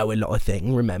 Yeah. You know a lot of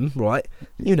things, remember, right?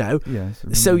 You know. Yes.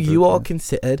 So you are yeah.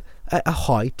 considered a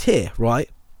high tier, right?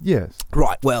 Yes.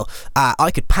 Right, well, I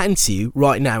could pants you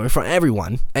right now in front of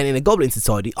everyone, and in a goblin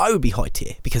society, I would be high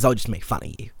tier, because I'll just make fun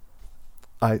of you.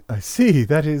 I see.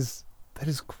 That is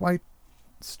quite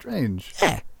strange.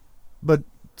 Yeah. But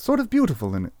sort of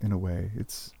beautiful in a way.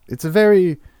 It's a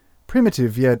very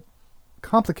primitive yet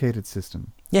complicated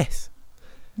system. Yes.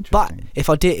 But if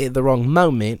I did it at the wrong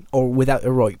moment, or without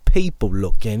the right people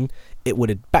looking, it would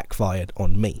have backfired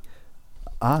on me.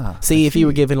 See, if you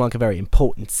were giving like a very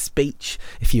important speech,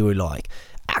 if you were like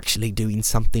actually doing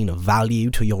something of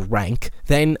value to your rank,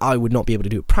 then I would not be able to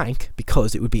do a prank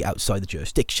because it would be outside the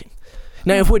jurisdiction.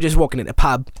 Now, if we're just walking in a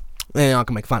pub, then I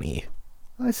can make fun of you.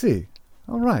 I see.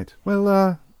 All right. Well,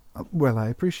 I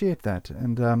appreciate that.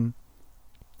 And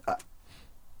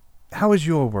how is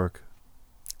your work?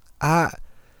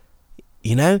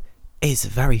 You know, it's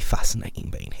very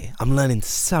fascinating being here. I'm learning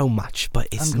so much, but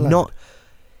it's not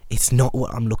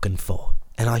what I'm looking for.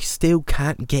 And I still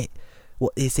can't get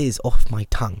what this is off my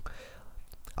tongue.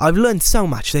 I've learned so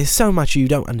much. There's so much you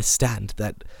don't understand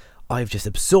that I've just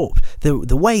absorbed.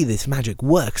 The way this magic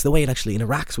works, the way it actually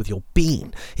interacts with your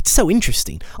being. It's so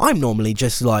interesting. I'm normally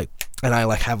just like, and I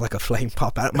like have like a flame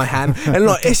pop out of my hand, and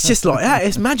like it's just like,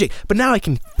 it's magic. But now I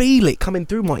can feel it coming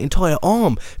through my entire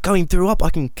arm, going through up. I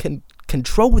can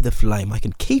control the flame. I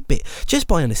can keep it just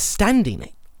by understanding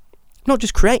it, not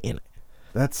just creating it.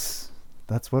 That's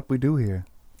what we do here.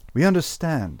 We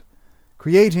understand.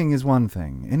 Creating is one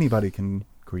thing. Anybody can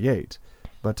create.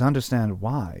 But to understand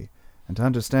why, and to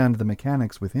understand the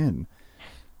mechanics within,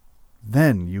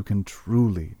 then you can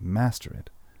truly master it.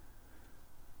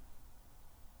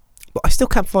 But I still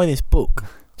can't find this book.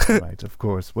 Right, of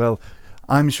course. Well,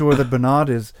 I'm sure that Bernard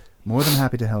is more than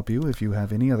happy to help you if you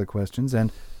have any other questions,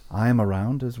 and I am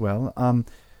around as well.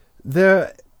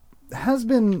 There has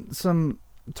been some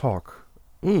talk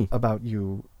about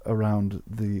you around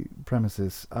the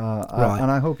premises, right.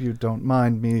 And I hope you don't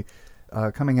mind me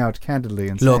coming out candidly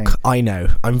and Look, saying... I know,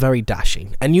 I'm very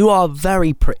dashing, and you are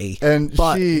very pretty. And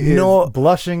but she not is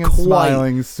blushing and quite.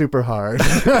 smiling super hard.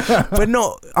 But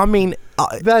not, I mean...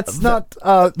 that's not...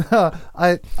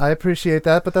 I appreciate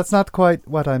that, but that's not quite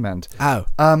what I meant. Oh.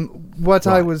 What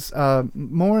right. I was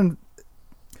more...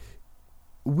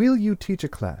 Will you teach a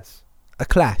class? A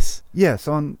class? Yes,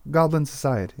 on Goblin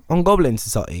Society. On Goblin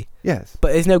Society? Yes.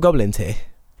 But there's no goblins here.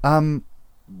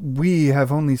 We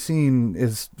have only seen,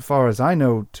 as far as I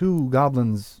know, 2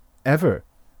 goblins ever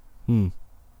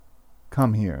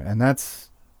come here, and that's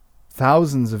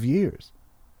thousands of years.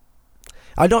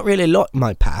 I don't really like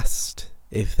my past,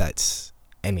 if that's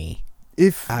any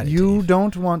If additive. you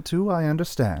don't want to, I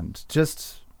understand.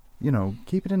 Just,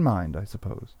 keep it in mind, I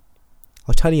suppose.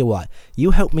 I'll tell you what,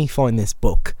 you help me find this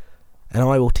book, and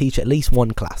I will teach at least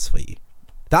one class for you.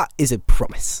 That is a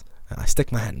promise. And I stick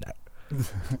my hand out.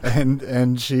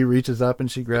 and she reaches up and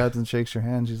she grabs and shakes your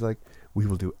hand. She's like, we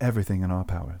will do everything in our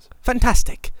powers.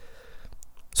 Fantastic.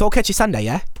 So I'll catch you Sunday,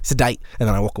 yeah? It's a date. And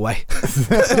then I walk away.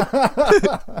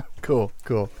 Cool.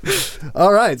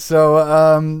 All right.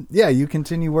 So, you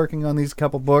continue working on these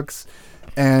couple books.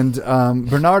 And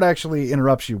Bernard actually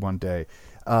interrupts you one day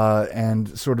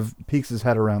and sort of peeks his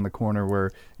head around the corner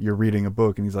where you're reading a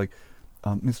book. And he's like,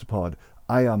 Mr. Pod,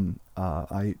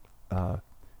 I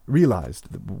realized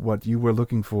what you were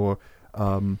looking for.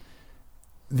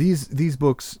 These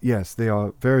books, yes, they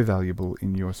are very valuable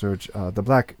in your search. The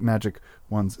black magic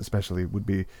ones especially would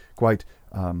be quite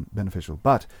beneficial.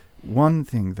 But one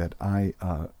thing that I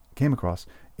came across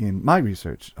in my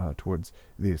research towards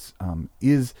this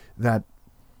is that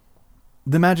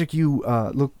the magic you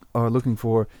are looking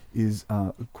for is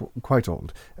quite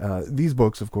old. These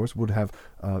books, of course, would have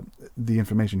the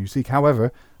information you seek.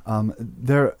 However,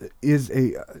 there is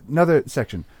another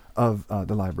section of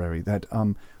the library that,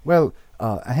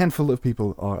 a handful of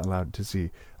people are allowed to see.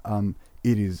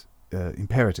 It is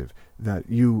imperative that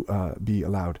you be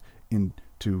allowed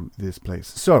into this place.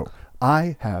 So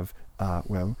I have,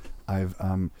 I've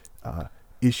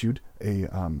issued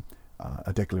a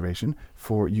declaration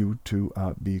for you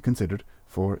to be considered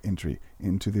for entry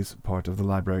into this part of the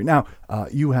library. Now,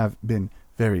 you have been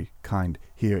very kind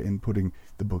here in putting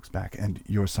the books back, and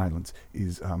your silence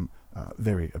is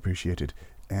very appreciated.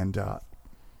 And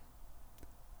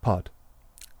Pod.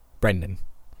 Brendan.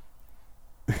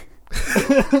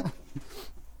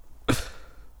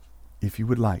 If you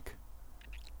would like,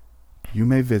 you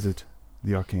may visit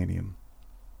the Arcanium.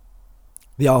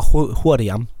 The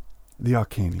Arhorium. The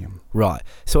Arcanium. Right.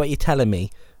 So what you're telling me,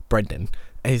 Brendan,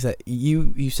 is that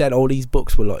you said all these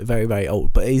books were like very, very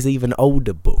old, but there's even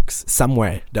older books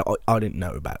somewhere that I didn't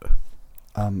know about.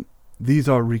 These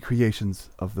are recreations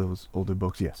of those older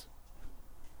books, yes.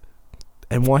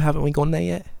 And why haven't we gone there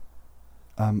yet?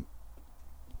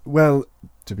 Well,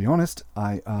 to be honest,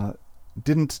 I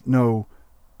didn't know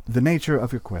the nature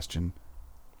of your question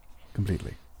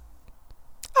completely.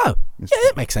 Oh, yeah,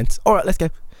 that makes sense. All right, let's go.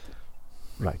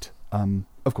 Right.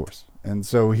 Of course. And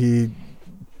so he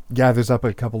gathers up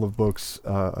a couple of books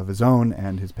of his own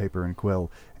and his paper and quill,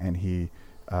 and he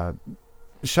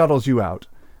shuttles you out.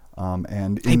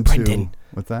 And hey, into... Brendan.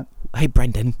 What's that? Hey,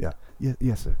 Brendan. Yeah.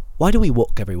 Yes, sir. Why do we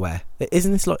walk everywhere?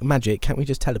 Isn't this like magic? Can't we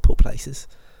just teleport places?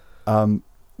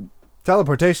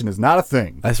 Teleportation is not a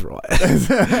thing. That's right.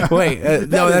 Wait,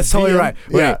 no, that's totally right.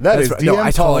 Wait, yeah, that is right. DM No, I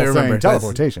totally saying remember.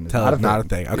 teleportation is not a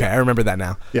thing. Okay, Yeah. I remember that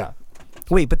now. Yeah.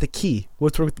 Wait, but the key.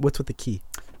 What's with the key?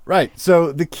 Right.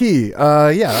 So the key. Yeah.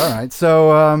 All right.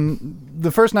 So the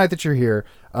first night that you're here,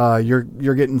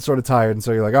 you're getting sort of tired, and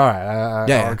so you're like, all right, I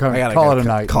gotta call it a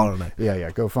night. Call it a night. Yeah.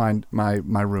 Go find my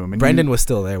room. And Brendan was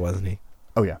still there, wasn't he?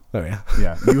 Oh yeah. Oh yeah.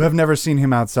 Yeah. You have never seen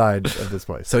him outside of this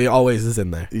place. So he always is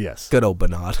in there. Yes. Good old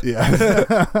Bernard.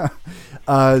 Yeah.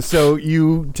 So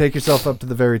you take yourself up to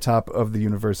the very top of the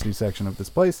university section of this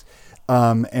place,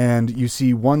 and you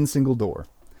see one single door.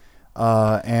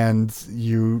 And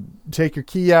you take your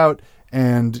key out,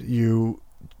 and you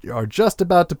are just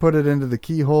about to put it into the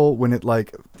keyhole when it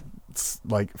like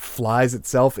flies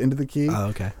itself into the key. Oh,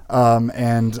 okay.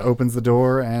 And opens the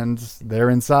door, and there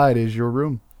inside is your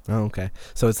room. Oh, okay.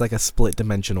 So it's like a split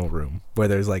dimensional room where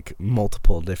there's like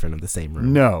multiple different of the same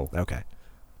room. No. Okay.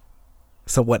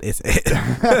 So what is it?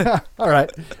 All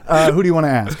right. Who do you want to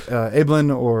ask?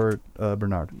 Ablin or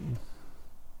Bernard?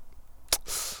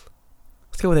 Let's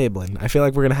go with Ablin. I feel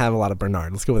like we're gonna have a lot of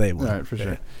Bernard. Let's go with Ablin. All right, for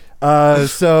sure.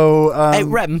 Hey,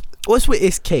 Rem, what's with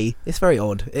this key? It's very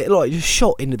odd. It like just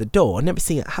shot into the door. I've never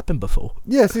seen it happen before.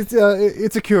 Yes,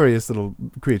 it's a curious little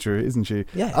creature, isn't she?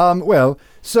 Yeah.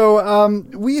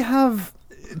 We have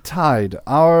tied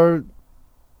our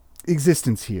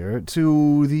existence here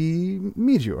to the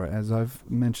meteor, as I've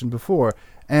mentioned before,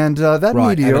 and that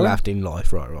meteor, everlasting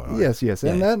life. Right. Yes, Yeah.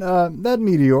 and that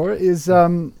meteor is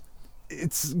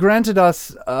it's granted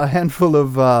us a handful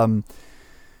of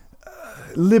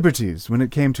liberties when it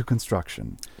came to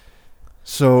construction.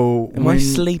 So am I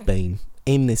sleeping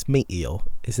in this meteor?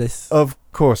 Is this? Of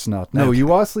course not. No, Okay.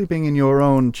 You are sleeping in your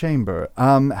own chamber.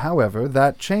 However,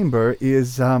 that chamber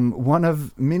is one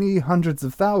of many hundreds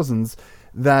of thousands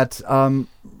that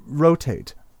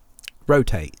rotate.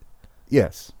 Rotate.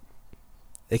 Yes.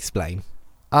 Explain.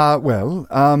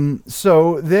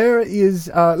 So there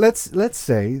is. Let's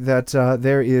say that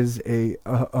there is a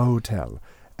hotel.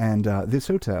 And this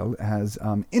hotel has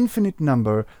infinite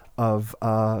number of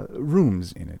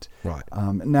rooms in it. Right.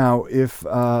 Now, if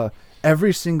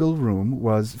every single room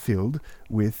was filled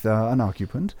with an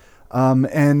occupant,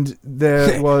 and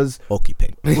there was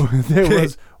occupant, there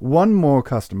was one more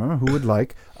customer who would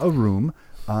like a room,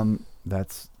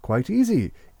 that's quite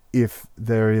easy. If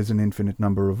there is an infinite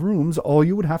number of rooms, all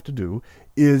you would have to do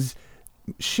is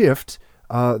shift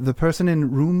the person in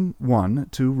room 1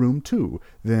 to room 2,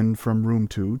 then from room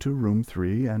 2 to room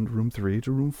 3, and room 3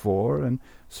 to room 4, and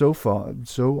so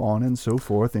on and so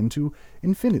forth into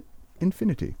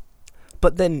infinity.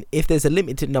 But then, if there's a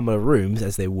limited number of rooms,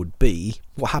 as there would be,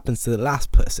 what happens to the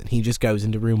last person? He just goes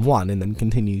into room 1 and then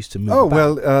continues to move.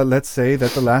 Let's say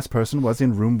that the last person was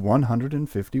in room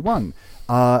 151.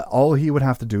 All he would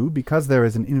have to do, because there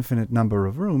is an infinite number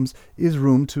of rooms, is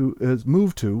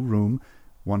move to room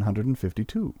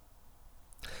 152.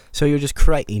 So you're just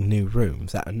creating new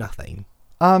rooms out of nothing?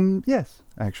 Yes,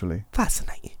 actually.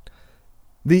 Fascinating.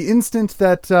 The instant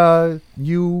that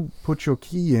you put your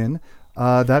key in,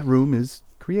 that room is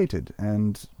created,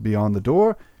 and beyond the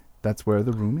door, that's where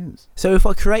the room is. So if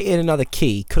I created another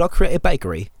key, could I create a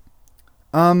bakery?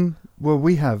 Well,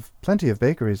 we have plenty of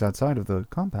bakeries outside of the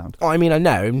compound. Oh, I mean, I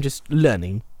know, I'm just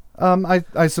learning.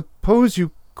 I suppose you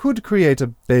could create a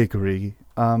bakery.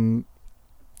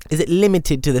 Is it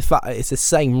limited to the fact it's the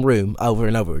same room over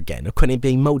and over again, or can it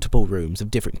be multiple rooms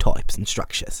of different types and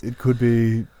structures? It could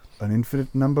be an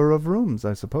infinite number of rooms,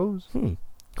 I suppose.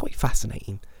 Quite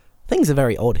fascinating. Things are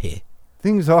very odd here.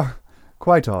 Things are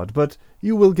quite odd, but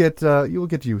you will get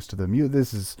used to them.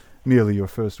 This is merely your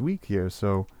first week here,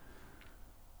 so.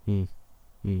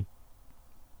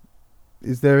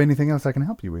 Is there anything else I can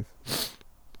help you with?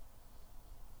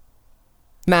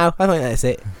 No, I think that's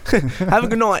it. Have a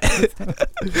good night.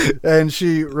 And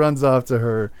she runs off to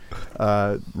her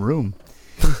room.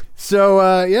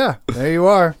 So yeah, there you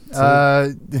are.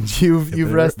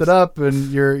 You've rested up,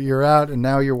 and you're out, and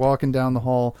now you're walking down the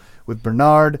hall with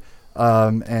Bernard.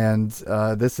 And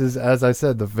this is, as I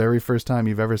said, the very first time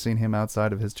you've ever seen him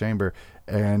outside of his chamber.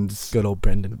 And good old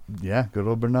Brendan. Yeah, good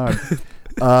old Bernard.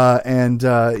 And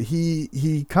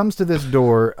he comes to this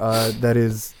door that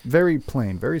is very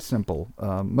plain, very simple.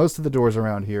 Most of the doors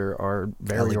around here are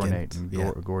very ornate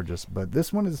and gorgeous, but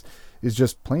this one is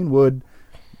just plain wood,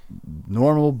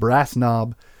 normal brass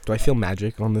knob. Do I feel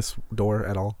magic on this door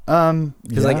at all?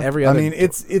 Because like every other, I mean,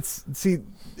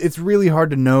 it's really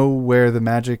hard to know where the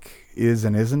magic is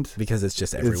and isn't, because it's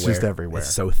just everywhere. It's just everywhere.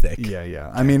 It's so thick. Yeah. Okay.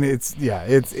 I mean, it's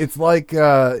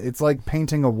like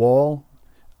painting a wall.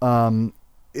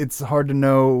 It's hard to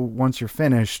know once you're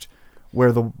finished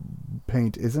where the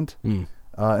paint isn't,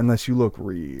 unless you look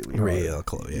real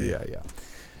close.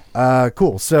 Yeah.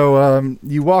 Cool. So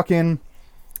you walk in,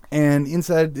 and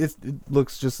inside it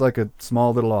looks just like a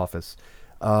small little office,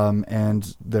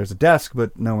 and there's a desk,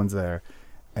 but no one's there.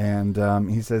 And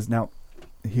he says, "Now,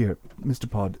 here, Mr.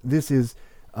 Pod, this is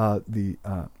the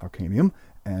Arcanium,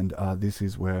 and this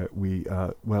is where we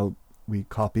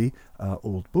copy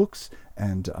old books,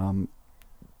 and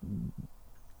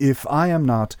if I am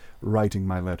not writing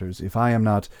my letters, if I am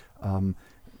not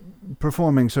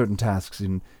performing certain tasks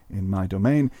in my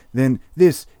domain, then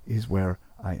this is where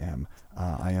I am.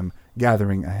 I am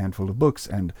gathering a handful of books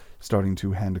and starting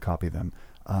to hand copy them.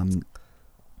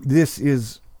 This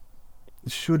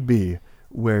should be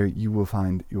where you will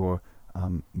find your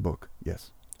book. Yes."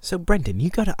 So, Brendan,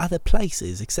 you go to other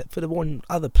places, except for the one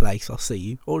other place I see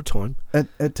you all the time.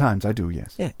 At times, I do,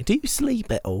 yes. Yeah. Do you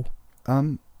sleep at all?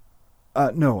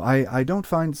 No, I don't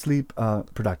find sleep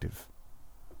productive.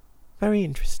 Very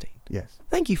interesting. Yes.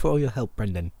 Thank you for all your help,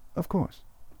 Brendan. Of course.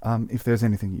 If there's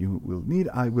anything you will need,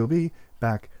 I will be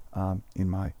back in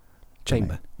my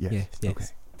chamber. Yes. Yes. Okay.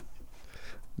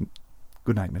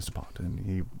 Good night, Mr. Pot. And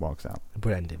he walks out.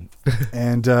 Brendan.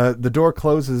 And the door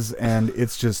closes, and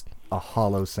it's just a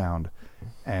hollow sound.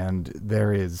 And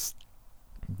there is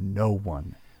no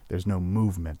one. There's no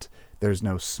movement. There's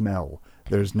no smell.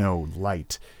 There's no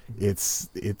light. It's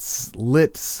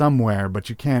lit somewhere, but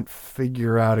you can't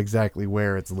figure out exactly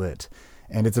where it's lit.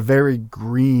 And it's a very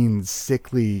green,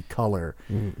 sickly color.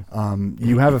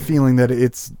 You have a feeling that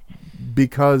it's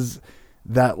because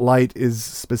that light is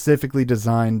specifically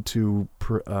designed to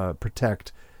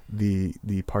protect the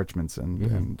parchments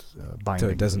and bindings. So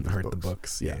it doesn't hurt books. The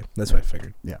books. Yeah, that's what I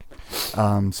figured. Yeah.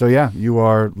 So yeah, you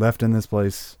are left in this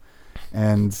place,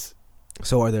 and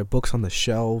so are there books on the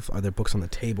shelf? Are there books on the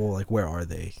table? Like, where are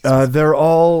they? They're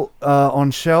all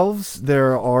on shelves.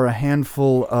 There are a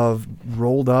handful of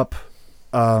rolled up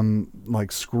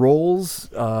like scrolls.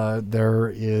 There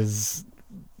is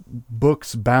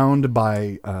books bound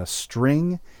by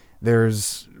string.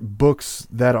 There's books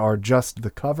that are just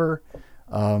the cover,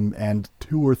 and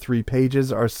 2 or 3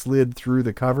 pages are slid through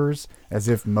the covers as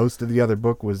if most of the other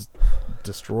book was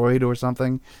destroyed or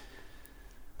something.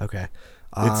 Okay.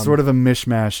 It's sort of a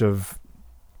mishmash of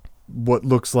what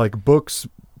looks like books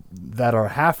that are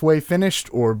halfway finished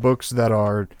or books that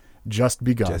are just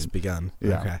begun. Just begun.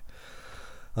 Yeah. Okay.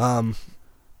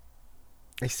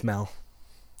 I smell.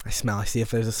 I see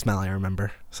if there's a smell I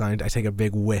remember. So I take a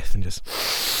big whiff and just...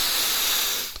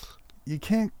 You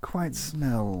can't quite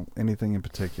smell anything in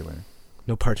particular.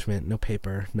 No parchment, no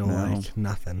paper, no. Like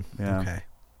nothing. Yeah. Okay.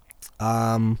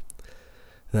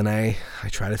 Then I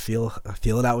try to feel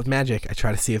it out with magic. I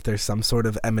try to see if there's some sort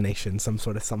of emanation, some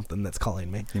sort of something that's calling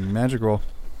me. Give me magic roll.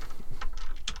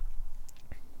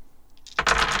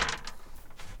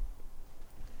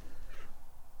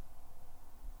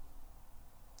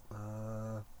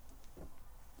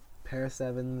 Pair of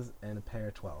 7s and a pair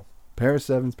of 12. Pair of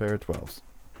 7s, pair of 12s.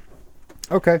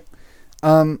 Okay.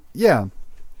 Yeah.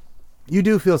 You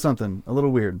do feel something a little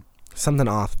weird. Something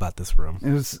off about this room.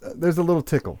 There's a little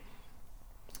tickle.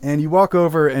 And you walk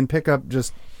over and pick up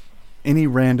just any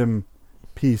random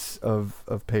piece of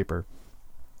paper.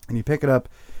 And you pick it up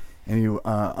and you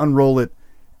unroll it.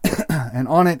 And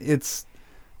on it, it's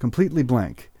completely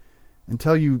blank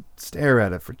until you stare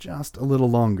at it for just a little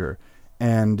longer.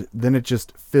 And then it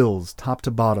just fills top to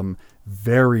bottom,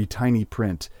 very tiny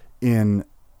print in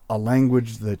a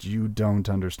language that you don't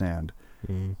understand.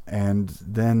 And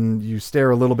then you stare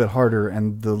a little bit harder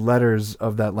and the letters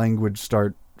of that language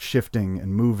start shifting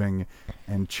and moving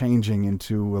and changing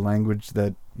into a language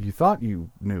that you thought you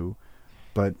knew,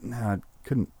 but it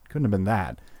couldn't have been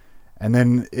that. And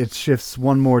then it shifts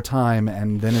one more time,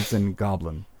 and then it's in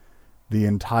Goblin. The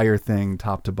entire thing,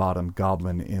 top to bottom,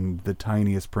 Goblin in the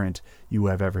tiniest print you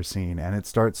have ever seen, and it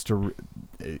starts to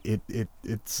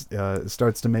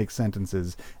starts to make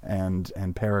sentences and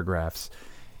paragraphs,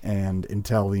 and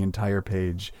until the entire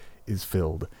page is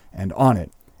filled, and on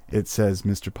it says,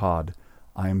 "Mr. Pod,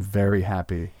 I am very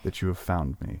happy that you have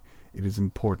found me. It is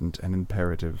important and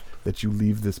imperative that you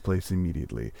leave this place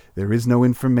immediately. There is no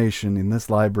information in this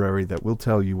library that will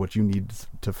tell you what you need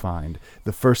to find.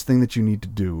 The first thing that you need to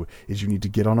do is you need to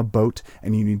get on a boat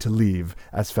and you need to leave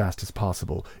as fast as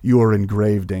possible. You are in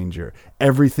grave danger.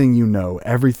 Everything you know,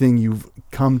 everything you've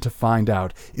come to find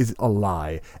out is a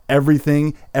lie.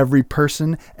 Everything, every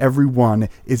person, everyone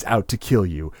is out to kill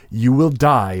you. You will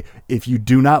die if you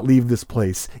do not leave this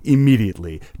place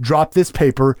immediately. Drop this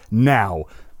paper now."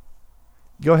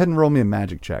 Go ahead and roll me a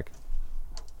magic check.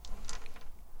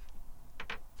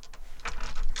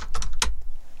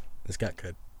 This got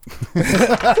good.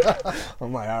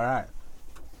 I'm like, all right.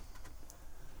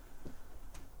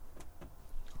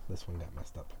 This one got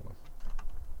messed up. Hold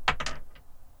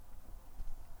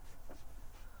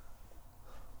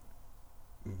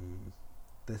on.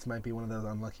 This might be one of those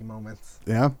unlucky moments.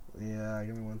 Yeah? Yeah,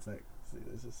 give me 1 sec. See,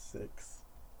 this is 6.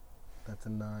 That's a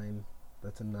 9.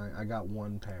 That's a 9. I got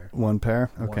 1 pair. 1 pair?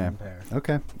 Okay. 1 pair.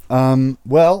 Okay.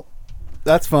 Well,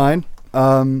 that's fine.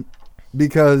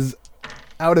 Because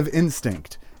out of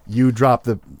instinct, you drop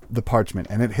the parchment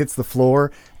and it hits the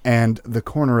floor and the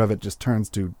corner of it just turns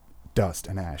to dust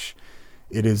and ash.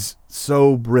 It is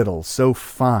so brittle, so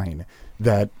fine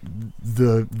that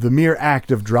the mere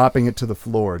act of dropping it to the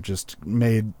floor just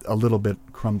made a little bit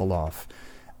crumble off.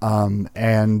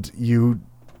 And you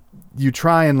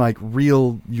try and like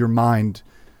reel your mind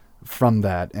from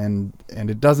that, and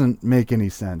it doesn't make any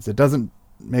sense. It doesn't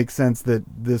make sense that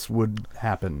this would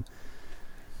happen.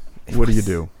 What do you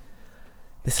do?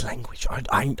 This language.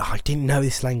 I didn't know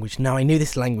this language. Now I knew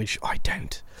this language. I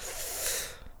don't.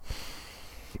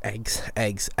 Eggs.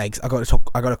 I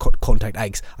gotta contact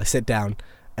eggs. I sit down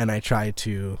and I try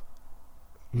to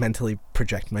mentally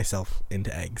project myself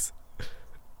into eggs.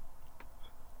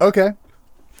 Okay.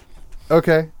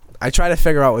 I try to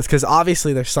figure out what's, because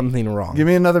obviously there's something wrong. Give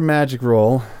me another magic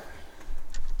roll.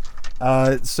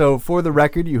 So for the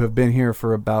record, you have been here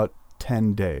for about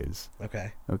 10 days.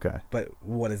 Okay. But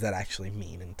what does that actually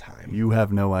mean in time? You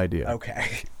have no idea.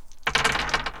 Okay.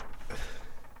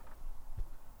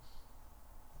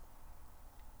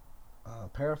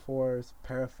 Pair of 4s,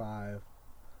 pair of 5,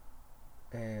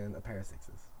 and a pair of 6s.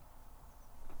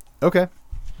 Okay.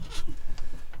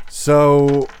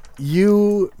 So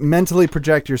you mentally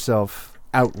project yourself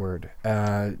outward,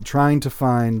 trying to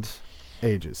find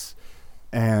Aegis,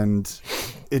 and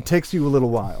it takes you a little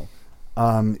while.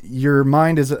 Your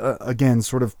mind is, again,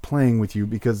 sort of playing with you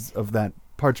because of that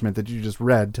parchment that you just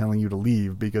read telling you to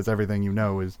leave because everything you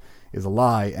know is a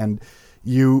lie, and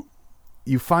you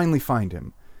finally find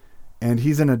him, and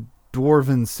he's in a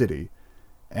dwarven city,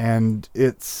 and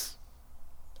it's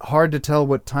hard to tell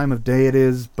what time of day it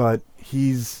is, but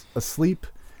he's asleep,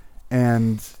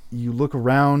 and you look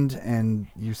around and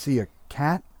you see a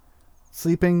cat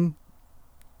sleeping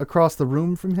across the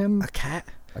room from him. A cat?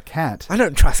 A cat. I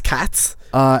don't trust cats.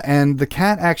 And the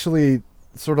cat actually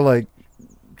sort of like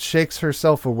shakes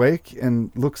herself awake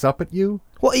and looks up at you.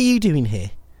 What are you doing here?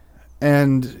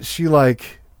 And she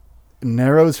like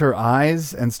narrows her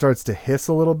eyes and starts to hiss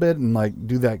a little bit and like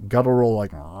do that guttural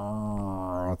like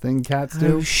thing cats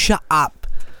do. Oh, shut up,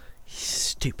 you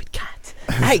stupid cat.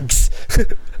 Eggs.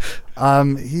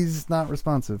 He's not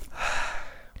responsive.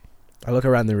 I look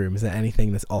around the room. Is there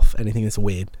anything that's off? Anything that's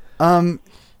weird?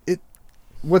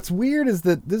 What's weird is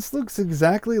that this looks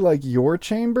exactly like your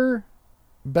chamber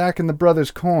back in the Brothers'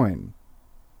 Coin,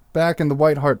 back in the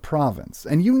White Heart province.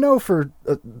 And you know for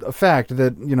a fact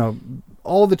that, you know,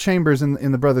 all the chambers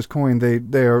in the Brothers' Coin,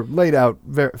 they are laid out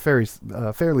fairly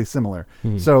similar.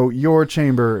 Mm-hmm. So your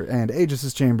chamber and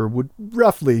Aegis's chamber would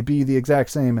roughly be the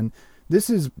exact same, and this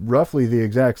is roughly the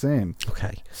exact same.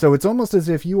 Okay. So it's almost as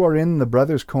if you are in the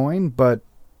Brothers' Coin, but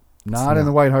not in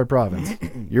the White Heart province.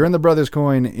 You're in the Brothers'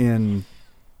 Coin in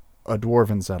a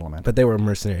dwarven settlement. But they were a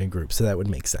mercenary group, so that would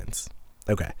make sense.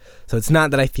 Okay. So it's not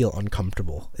that I feel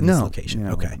uncomfortable in this location.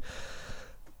 No. Okay.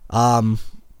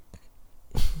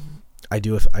 I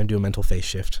do a mental phase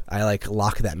shift. I like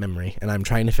lock that memory, and I'm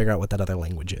trying to figure out what that other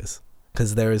language is,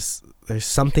 because there's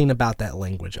something about that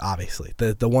language. Obviously,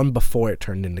 the one before it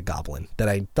turned into Goblin that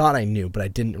I thought I knew, but I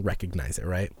didn't recognize it.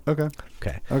 Right? Okay.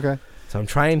 So I'm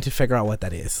trying to figure out what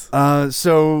that is.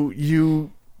 So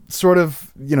you sort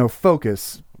of,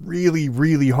 focus really,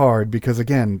 really hard because,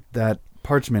 again, that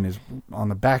parchment is on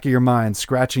the back of your mind,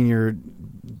 scratching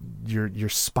your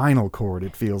spinal cord,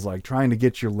 it feels like, trying to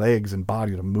get your legs and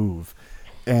body to move.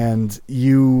 And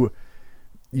you're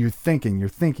thinking,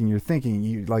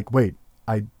 you like, wait,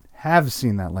 I have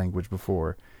seen that language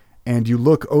before. And you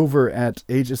look over at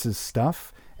Aegis's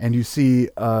stuff and you see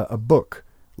a book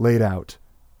laid out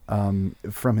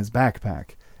from his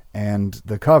backpack. And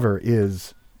the cover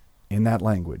is in that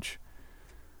language.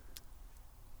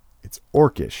 It's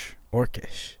Orcish.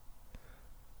 Orcish.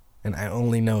 And I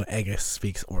only know Aegis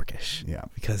speaks Orcish. Yeah,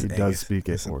 because he does speak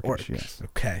Orcish, orc. yes.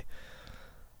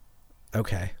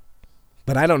 Okay.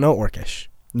 But I don't know Orcish.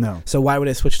 No. So why would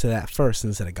it switch to that first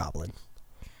instead of Goblin?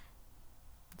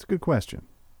 It's a good question.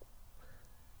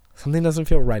 Something doesn't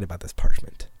feel right about this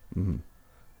parchment. Mm-hmm.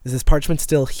 Is this parchment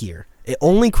still here? It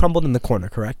only crumbled in the corner,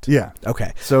 correct? Yeah.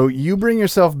 Okay. So you bring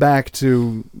yourself back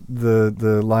to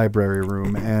the library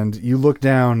room and you look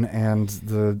down and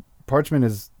the parchment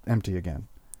is empty again.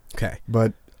 Okay.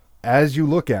 But as you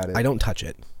look at it... I don't touch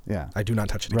it. Yeah. I do not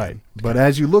touch it again. Right. But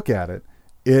as you look at it,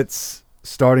 it's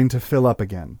starting to fill up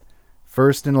again.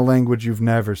 First in a language you've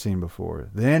never seen before.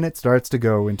 Then it starts to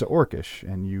go into Orcish,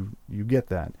 and you get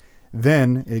that.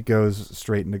 Then it goes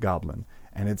straight into Goblin,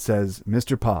 and it says,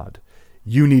 Mr. Pod,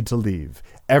 you need to leave.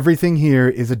 Everything here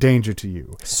is a danger to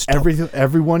you. Stop.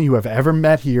 Everyone you have ever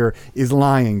met here is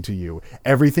lying to you.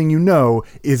 Everything you know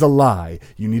is a lie.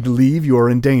 You need to leave. You are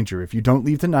in danger. If you don't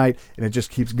leave tonight, and it just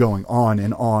keeps going on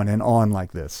and on and on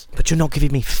like this. But you're not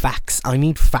giving me facts. I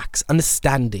need facts.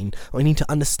 Understanding. I need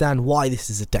to understand why this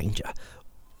is a danger.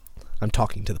 I'm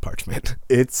talking to the parchment.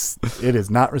 It is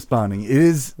not responding. It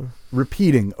is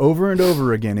repeating over and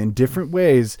over again in different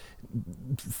ways,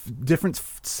 different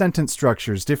sentence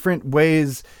structures, different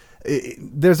ways.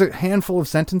 There's a handful of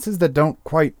sentences that don't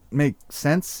quite make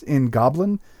sense in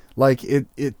Goblin. Like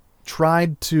it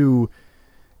tried to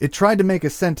make a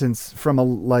sentence from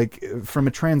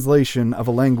a translation of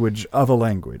a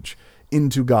language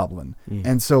into Goblin.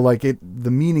 And so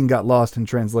the meaning got lost in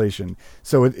translation.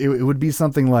 So it would be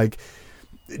something like,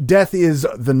 death is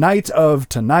the night of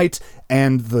tonight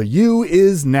and the you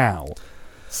is now.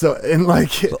 So,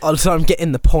 and so I'm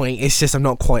getting the point. It's just I'm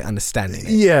not quite understanding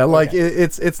it. Yeah,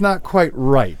 it's not quite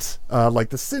right.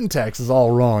 The syntax is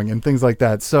all wrong and things like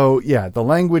that. So yeah, the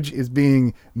language is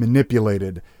being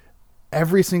manipulated.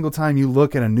 Every single time you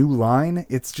look at a new line,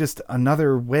 it's just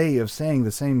another way of saying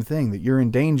the same thing, that you're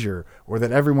in danger or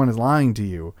that everyone is lying to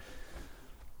you.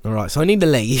 All right, so I need to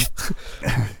leave.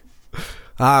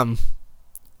 I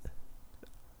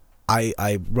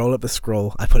roll up the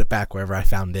scroll, I put it back wherever I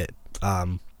found it,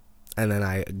 and then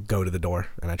I go to the door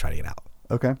and I try to get out.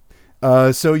 Okay.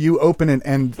 So you open it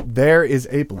and there is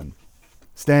Apelin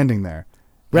standing there.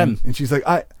 Rem. And she's like,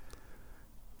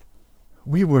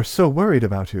 we were so worried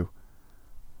about you.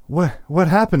 What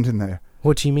happened in there?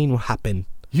 What do you mean what happened?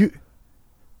 You've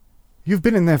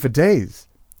been in there for days.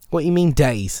 What do you mean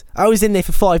days? I was in there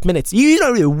for 5 minutes. You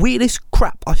know the weirdest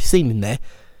crap I've seen in there.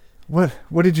 What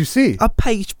did you see? A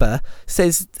paper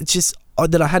says just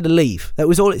that I had to leave. That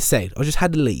was all it said. I just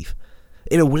had to leave.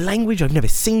 In a language I've never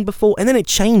seen before, and then it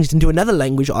changed into another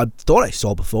language I thought I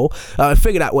saw before. I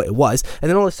figured out what it was, and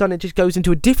then all of a sudden it just goes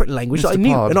into a different language that I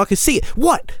knew, and I could see it.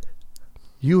 What?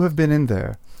 You have been in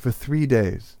there for 3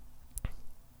 days.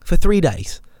 For 3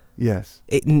 days? Yes.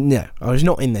 No, I was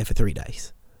not in there for 3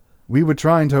 days. We were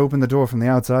trying to open the door from the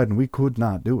outside, and we could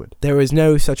not do it. There is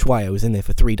no such way I was in there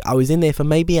for 3 days. I was in there for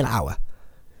maybe an hour.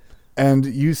 And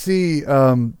you see,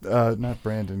 not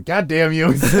Brandon. God damn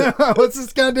you. What's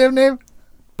his goddamn name?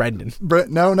 Brendan.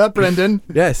 No, not Brendan.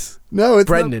 Yes. No, it's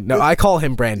Brendan. No, I call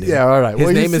him Brandon. Yeah, all right.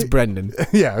 His name is Brendan.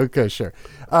 Yeah, okay, sure.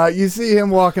 You see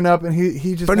him walking up, and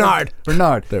he just... Bernard.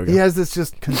 There we go. He has this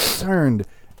just concerned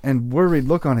and worried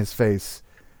look on his face.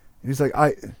 And he's like,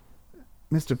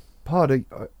 Mr. Pod,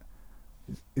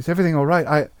 is everything all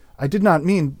right? I did not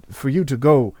mean for you to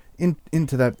go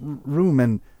into that room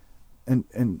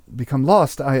and become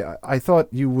lost. I thought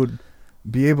you would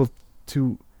be able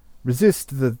to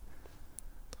resist the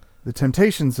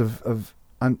temptations of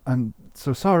I'm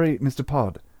so sorry, Mr.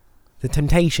 Pod. The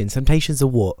temptations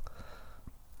of what?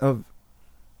 Well,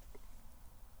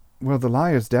 the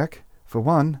liar's deck, for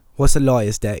one. What's a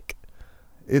liar's deck?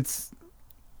 It's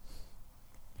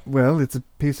a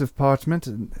piece of parchment.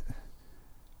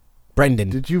 Brendan.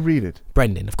 Did you read it?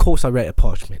 Brendan, of course I read a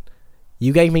parchment.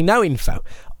 You gave me no info.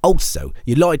 Also,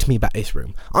 you lied to me about this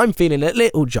room. I'm feeling a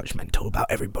little judgmental about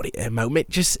everybody at the moment.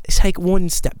 Just take one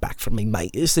step back from me,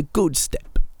 mate. It's a good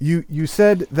step. You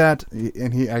said that,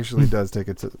 and he actually does take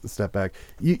a step back.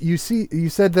 You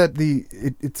said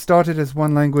that it started as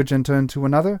one language and turned to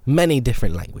another. Many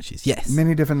different languages, yes.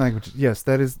 Many different languages, yes.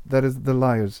 That is the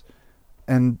Liars.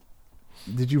 And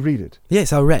did you read it?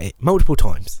 Yes, I read it multiple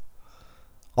times.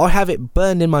 I have it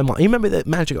burned in my mind. You remember the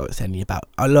magic I was telling you about?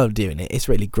 I love doing it. It's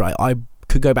really great. I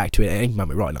could go back to it at any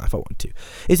moment right now if I want to.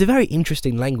 It's a very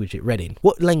interesting language it read in.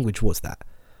 What language was that?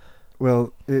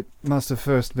 Well, it must have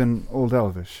first been Old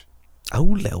Elvish.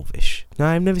 Old Elvish? No,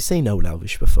 I've never seen Old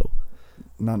Elvish before.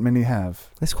 Not many have.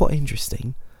 That's quite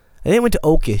interesting. And then it went to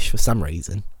Orcish for some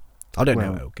reason. I don't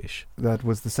know Orcish. That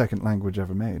was the second language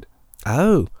ever made.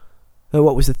 Oh.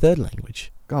 What was the third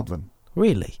language? Goblin.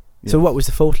 Really? Yes. So what was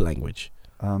the fourth language?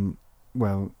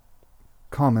 Well,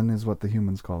 Common is what the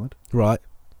humans call it. Right.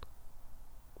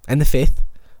 And the fifth?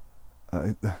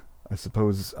 I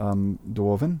suppose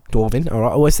Dwarven. Dwarven. All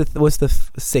right. What's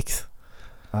the sixth?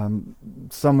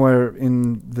 Somewhere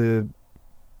in the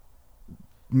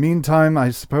meantime, I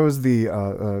suppose the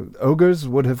ogres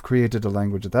would have created a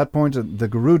language at that point. The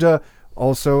Garuda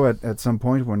also at some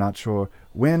point. We're not sure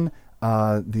when.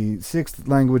 The sixth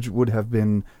language would have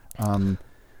been,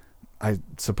 I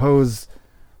suppose,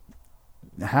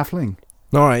 Halfling.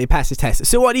 All right. You passed the test.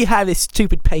 So why do you have this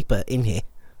stupid paper in here?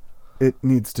 It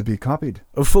needs to be copied.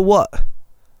 For what?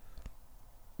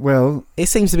 Well, it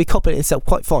seems to be copying itself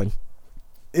quite fine.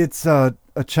 It's a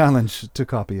challenge to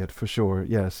copy it, for sure,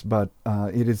 yes, but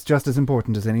it is just as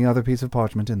important as any other piece of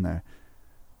parchment in there.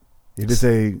 It is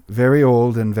a very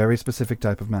old and very specific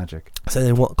type of magic. So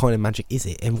then what kind of magic is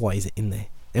it, and why is it in there?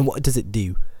 And what does it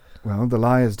do? Well, the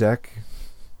Liar's deck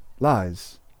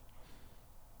lies.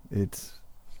 It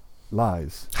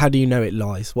lies. How do you know it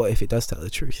lies? What if it does tell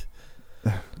the truth?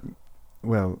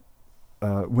 Well,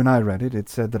 when I read it, it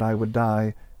said that I would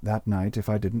die that night if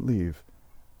I didn't leave.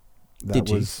 That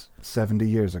was 70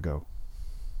 years ago.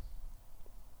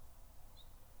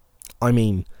 I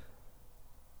mean,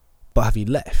 but have you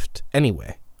left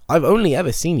anywhere? I've only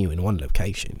ever seen you in one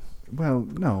location. Well,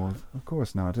 no, of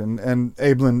course not. And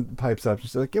Ablin pipes up.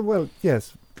 She's like, yeah, well,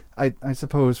 yes, I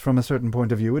suppose from a certain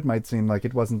point of view it might seem like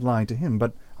it wasn't lying to him,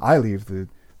 but I leave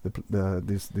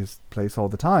this place all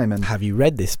the time. And have you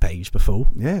read this page before?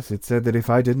 Yes, it said that if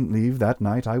I didn't leave that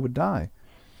night, I would die.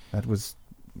 That was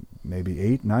maybe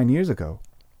 8-9 years ago.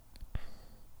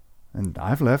 And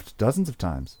I've left dozens of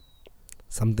times.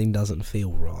 Something doesn't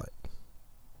feel right.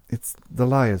 It's the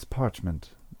Liar's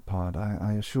parchment, Pod,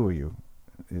 I assure you.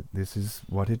 This is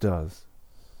what it does.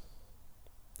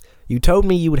 You told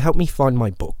me you would help me find my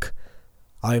book.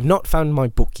 I have not found my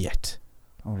book yet.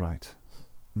 All right.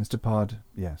 Mr. Pod,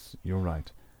 yes, you're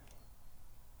right.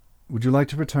 Would you like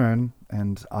to return,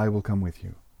 and I will come with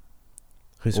you?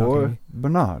 Or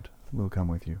Bernard will come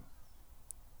with you.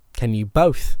 Can you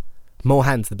both? More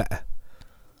hands the better.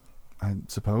 I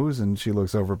suppose, and she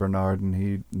looks over Bernard, and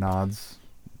he nods.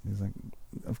 He's like,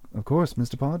 of course,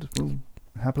 Mr. Pod, we'll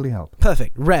happily help.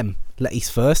 Perfect. Rem, Letty's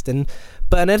first, and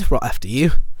Bernard, right after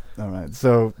you. All right,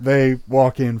 so they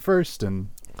walk in first, and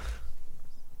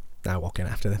I walk in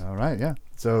after them. All right, yeah.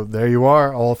 So there you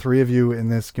are, all three of you in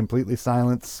this completely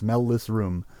silent, smellless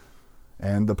room.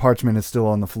 And the parchment is still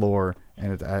on the floor,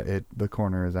 and the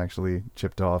corner is actually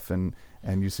chipped off, and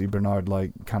you see Bernard like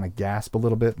kind of gasp a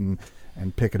little bit and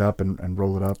pick it up and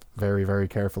roll it up very, very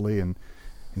carefully, and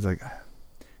he's like,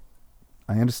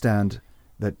 I understand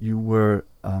that you were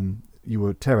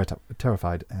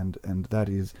terrified, and that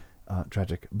is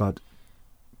tragic, but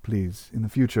please, in the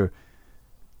future,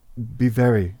 be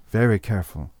very, very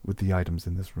careful with the items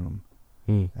in this room.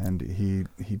 And he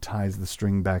ties the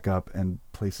string back up and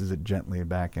places it gently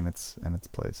back in its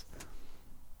place.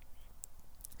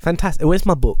 Fantastic. Where's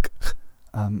my book?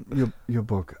 Your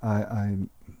book.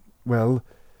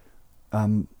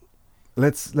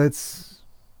 Let's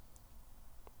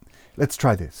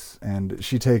try this. And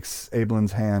she takes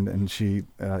Ablin's hand, and he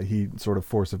sort of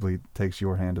forcibly takes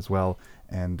your hand as well,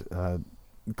 and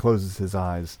closes his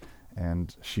eyes,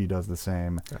 and she does the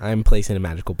same. I'm placing a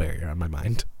magical barrier on my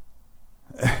mind.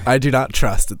 I do not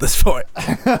trust at this point.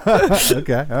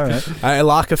 Okay, all right. I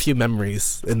lock a few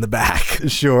memories in the back.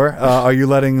 Sure. Are you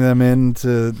letting them in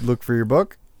to look for your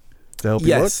book? To help you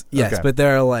look? Yes, okay. But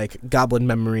there are like goblin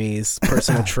memories,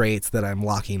 personal traits that I'm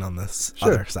locking on this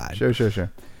other side.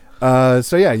 Sure.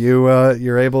 So yeah,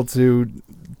 you're able to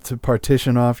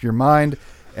partition off your mind,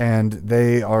 and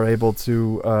they are able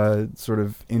to sort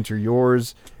of enter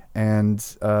yours,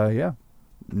 and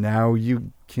now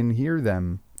you can hear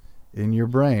them in your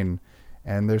brain,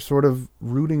 and they're sort of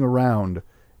rooting around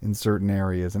in certain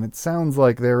areas, and it sounds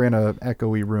like they're in a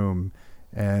echoey room,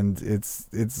 and it's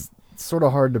sort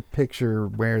of hard to picture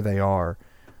where they are,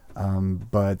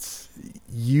 But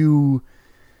you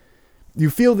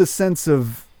feel this sense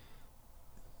of,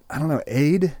 I don't know,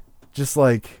 aid, just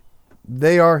like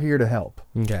they are here to help.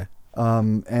 Okay.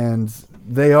 And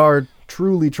they are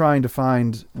truly trying to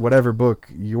find whatever book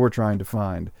you're trying to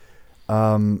find.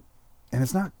 And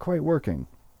it's not quite working.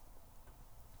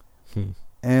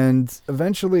 And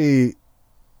eventually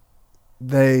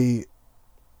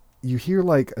you hear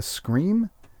like a scream,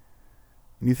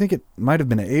 and you think it might have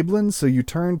been Ablin, so you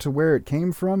turn to where it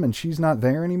came from, and she's not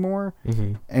there anymore.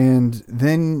 And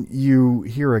then you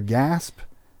hear a gasp,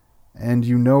 and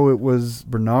you know it was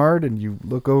Bernard, and you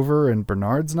look over, and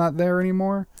Bernard's not there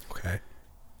anymore. Okay.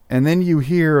 And then you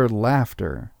hear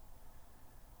laughter.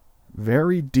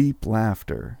 Very deep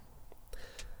laughter.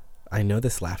 I know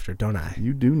this laughter, don't I?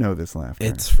 You do know this laughter.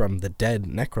 It's from the dead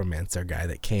necromancer guy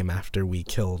that came after we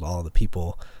killed all the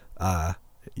people.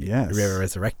 Yes. We were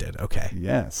resurrected. Okay.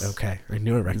 Yes. Okay. I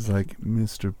knew it. It's like,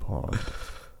 Mr. Pod,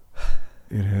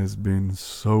 it has been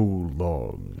so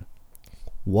long.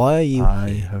 Why are you I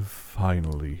here? have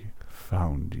finally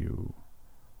found you.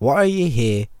 Why are you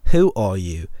here? Who are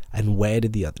you? And where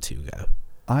did the other two go?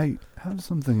 I have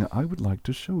something I would like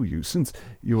to show you. Since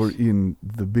you're in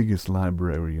the biggest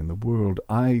library in the world,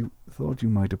 I thought you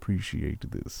might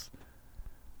appreciate this.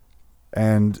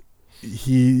 And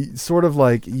he sort of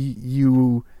like,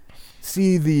 you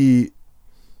see the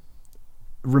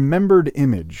remembered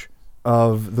image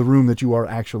of the room that you are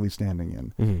actually standing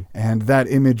in. And that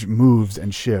image moves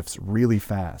and shifts really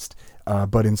fast,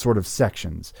 but in sort of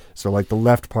sections. So like the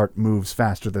left part moves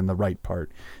faster than the right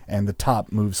part, and the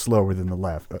top moves slower than the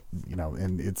left,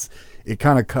 and it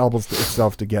kind of cobbles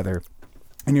itself together.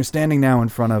 And you're standing now in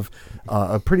front of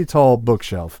a pretty tall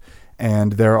bookshelf,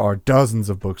 and there are dozens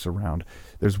of books around.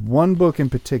 There's one book in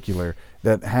particular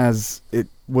that it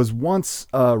was once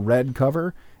a red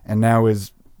cover and now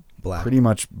is Black. pretty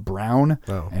much brown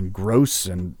and gross,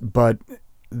 but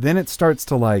then it starts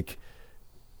to like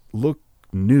look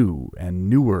new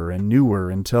and newer and newer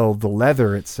until the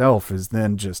leather itself is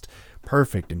then just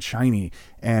perfect and shiny,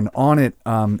 and on it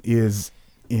is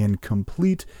in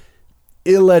complete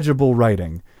illegible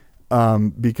writing,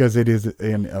 because it is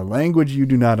in a language you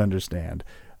do not understand.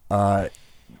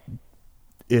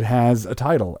 It has a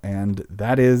title, and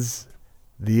that is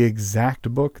the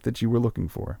exact book that you were looking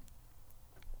for.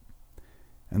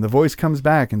 And the voice comes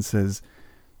back and says,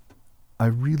 I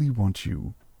really want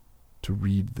you to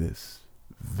read this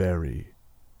very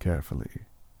carefully.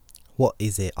 What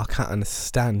is it? I can't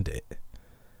understand it.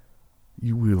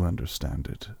 You will understand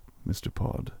it, Mr.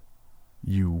 Pod.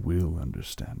 You will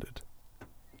understand it.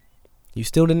 You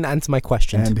still didn't answer my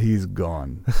question. And he's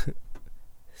gone.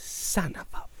 Son of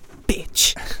a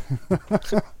bitch.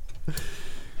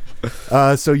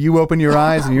 So you open your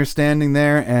eyes and you're standing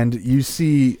there, and you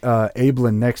see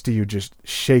Ablin next to you just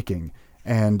shaking,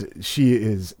 and she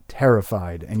is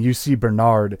terrified. And you see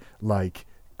Bernard like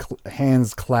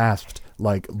hands clasped,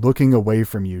 like looking away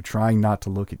from you, trying not to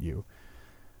look at you.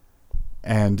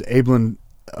 And Ablin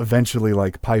eventually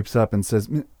like pipes up and says,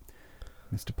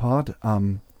 Mr. Pod,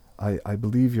 I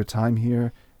believe your time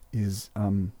here is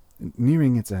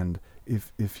nearing its end.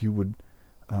 If you would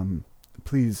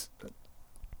please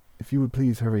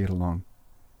hurry it along.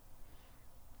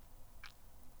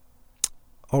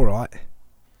 All right.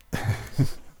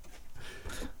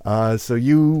 So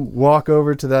you walk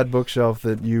over to that bookshelf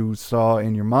that you saw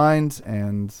in your mind,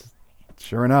 and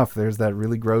sure enough, there's that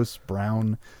really gross,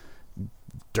 brown,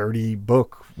 dirty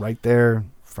book right there,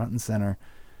 front and center,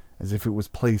 as if it was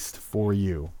placed for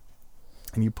you.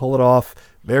 And you pull it off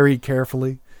very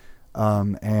carefully,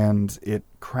 and it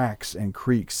cracks and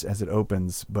creaks as it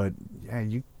opens, but yeah,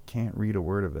 you can't read a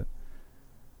word of it.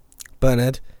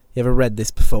 Bernard, you ever read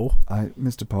this before?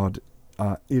 Mr. Pod,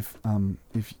 if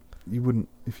you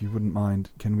wouldn't mind,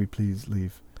 can we please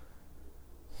leave?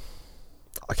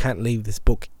 I can't leave this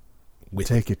book with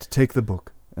Take the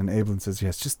book. And Ablin says,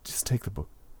 yes, just take the book.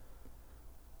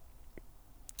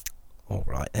 All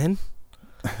right then.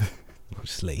 I'll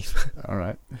just leave. All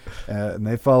right. And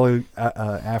they follow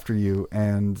after you,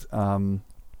 and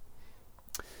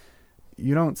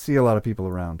you don't see a lot of people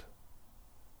around.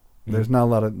 There's not a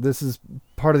lot of. This is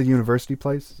part of the university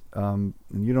place, and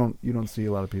you don't see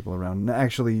a lot of people around. And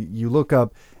actually, you look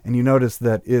up and you notice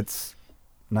that it's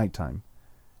nighttime.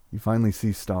 You finally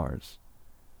see stars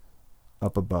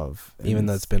up above, Even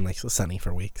though it's been like sunny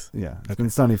for weeks. Yeah, it's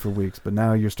been sunny for weeks, but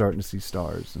now you're starting to see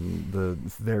stars and the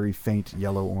very faint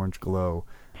yellow-orange glow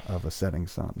of a setting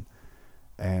sun.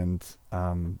 And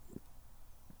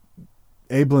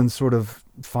Ablin sort of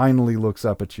finally looks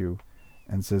up at you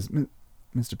and says,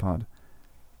 Mr. Pod,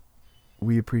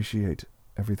 we appreciate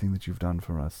everything that you've done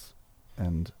for us,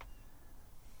 and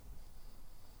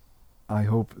I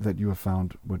hope that you have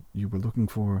found what you were looking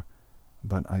for,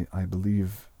 but I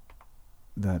believe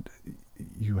that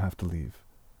you have to leave.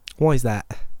 Why is that?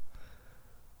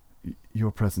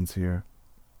 Your presence here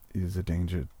is a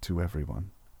danger to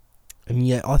everyone. And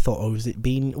yet I thought I was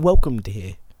being welcomed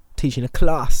here, teaching a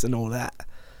class and all that.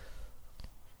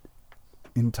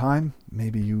 In time,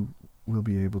 maybe you will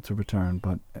be able to return,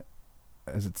 but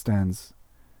as it stands,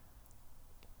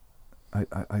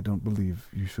 I don't believe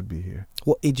you should be here.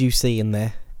 What did you see in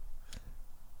there?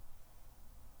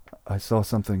 I saw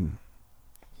something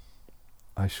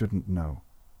I shouldn't know.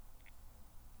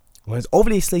 Well, it's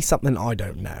obviously something I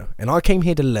don't know, and I came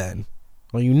here to learn.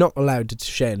 Are you not allowed to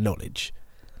share knowledge?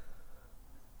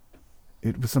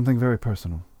 It was something very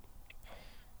personal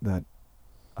that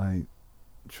I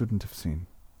shouldn't have seen.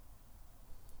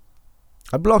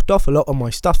 I blocked off a lot of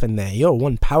my stuff in there. You're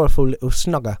one powerful little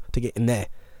snugger to get in there.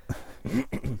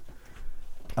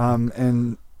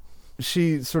 And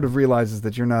she sort of realizes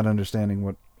that you're not understanding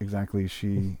what exactly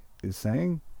she is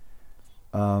saying.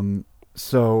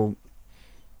 So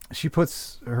she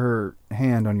puts her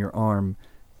hand on your arm,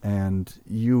 and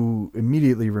you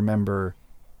immediately remember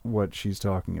what she's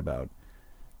talking about.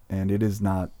 And it's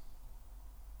not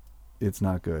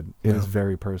good. It is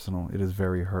very personal. It is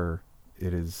very her.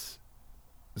 It is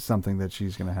something that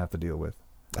she's going to have to deal with.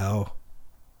 Oh.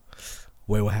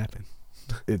 What will happen?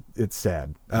 It's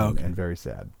sad. Oh, okay. And very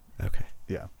sad. Okay.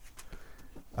 Yeah.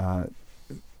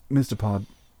 Mr. Pod,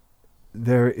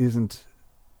 there isn't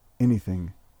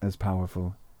anything as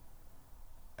powerful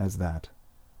as that.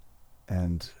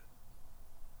 And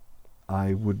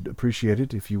I would appreciate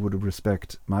it if you would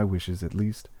respect my wishes at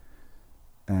least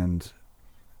and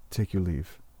take your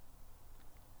leave.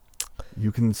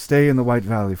 You can stay in the White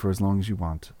Valley for as long as you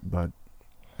want, but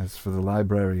as for the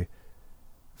library,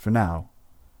 for now,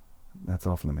 that's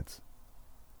off limits.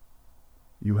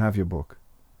 You have your book.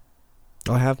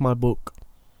 I have my book.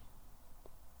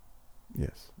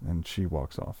 Yes, and she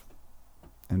walks off.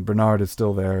 And Bernard is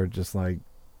still there, just like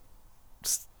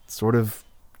sort of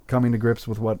coming to grips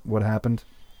with what happened.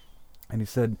 And he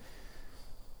said,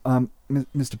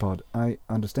 Mr. Pod, I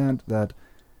understand that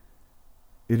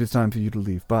it is time for you to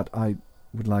leave, but I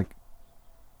would like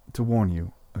to warn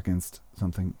you against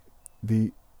something.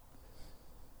 The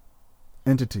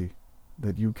entity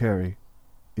that you carry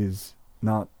is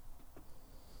not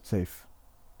safe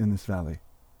in this valley.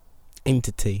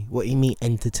 Entity? What do you mean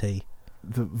entity?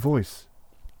 The voice.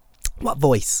 What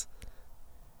voice?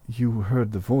 You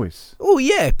heard the voice. Oh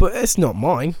yeah, but it's not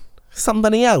mine.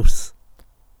 Somebody else.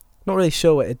 Not really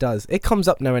sure what it does. It comes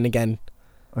up now and again.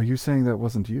 Are you saying that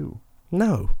wasn't you?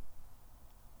 No.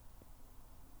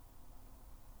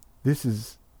 This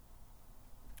is...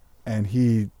 And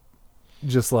he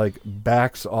just like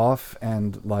backs off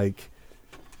and like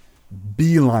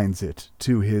beelines it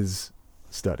to his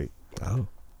study. Oh.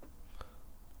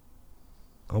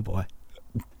 Oh boy.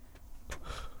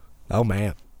 Oh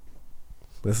man.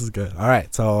 This is good.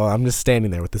 Alright, so I'm just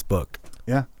standing there with this book.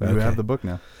 Yeah, you have the book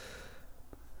now.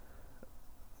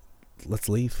 Let's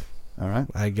leave. All right.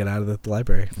 I get out of the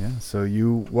library. Yeah, so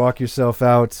you walk yourself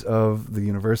out of the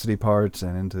university part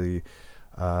and into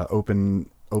the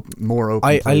more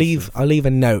open I leave a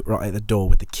note right at the door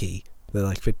with the key. The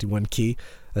like 51 key.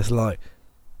 It's like,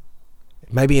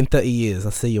 maybe in 30 years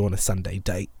I'll see you on a Sunday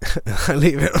date. I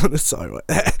leave it on the side right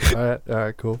there. All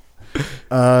right, cool.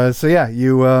 So yeah,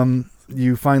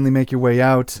 you finally make your way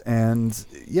out, and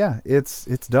yeah, it's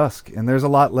dusk, and there's a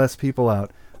lot less people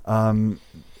out.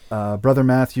 Brother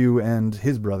Matthew and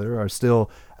his brother are still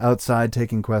outside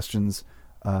taking questions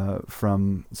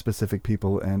from specific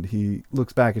people, and he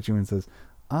looks back at you and says,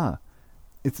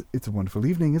 it's a wonderful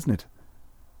evening, isn't it?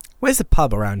 Where's the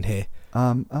pub around here?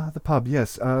 The pub,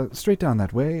 yes. Straight down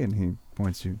that way, and he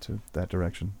points you to that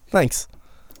direction. Thanks.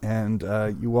 And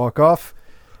you walk off,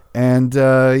 and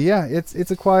yeah,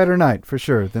 it's a quieter night for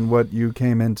sure than what you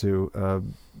came into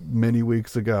many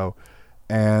weeks ago.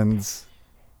 And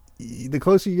the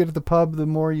closer you get to the pub, the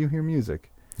more you hear music.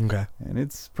 Okay. And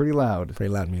it's pretty loud. Pretty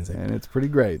loud music. And it's pretty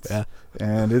great. Yeah.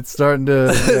 And it's starting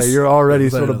to, you're already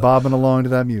sort of bobbing along to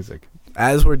that music.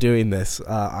 As we're doing this,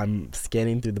 I'm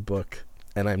scanning through the book,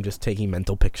 and I'm just taking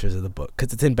mental pictures of the book,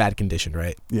 because it's in bad condition,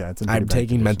 right? Yeah, it's in I'm taking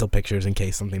condition. Mental pictures in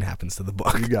case something happens to the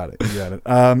book. You got it.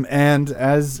 And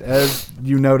as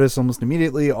you notice almost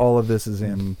immediately, all of this is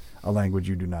in a language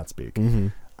you do not speak. Mm-hmm.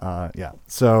 Yeah.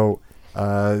 So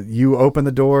you open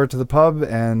the door to the pub,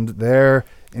 and there,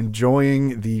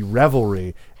 enjoying the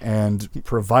revelry and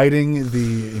providing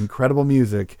the incredible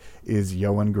music, is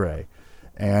Yoan Gray.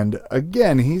 And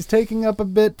again, he's taking up a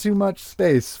bit too much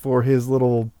space for his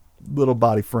little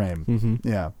body frame. Mm-hmm.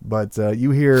 Yeah, but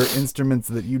you hear instruments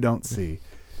that you don't see.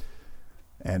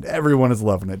 And everyone is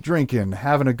loving it, drinking,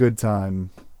 having a good time.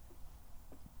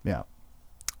 Yeah.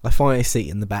 I find a seat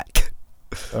in the back.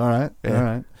 All right.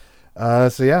 Yeah. All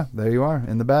right. So yeah, there you are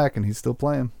in the back, and he's still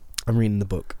playing. I'm reading the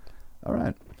book. All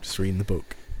right. Just reading the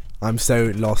book. I'm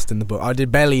so lost in the book. I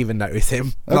did barely even notice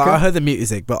him. Okay. Like, I heard the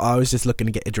music, but I was just looking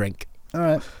to get a drink.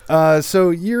 All right. So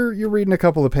you're reading a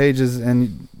couple of pages,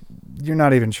 and you're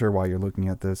not even sure why you're looking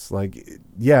at this. Like,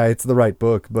 yeah, it's the right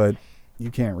book, but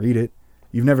you can't read it.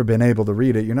 You've never been able to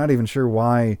read it. You're not even sure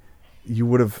why you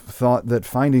would have thought that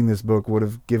finding this book would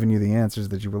have given you the answers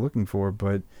that you were looking for,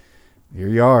 but here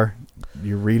you are.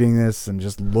 You're reading this and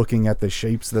just looking at the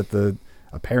shapes that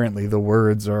apparently the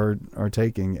words are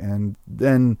taking, and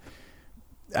then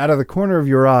out of the corner of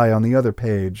your eye on the other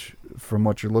page from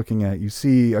what you're looking at, you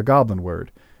see a goblin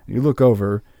word. You look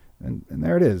over, and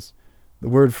there it is. The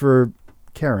word for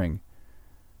caring.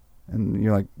 And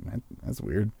you're like, that's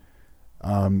weird.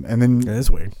 And then That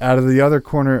is weird. out of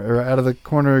the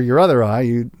corner of your other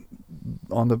eye,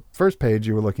 on the first page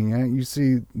you were looking at, you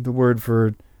see the word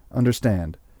for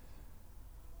understand.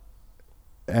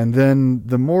 And then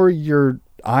the more your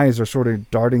eyes are sort of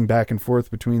darting back and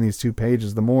forth between these two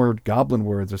pages, the more goblin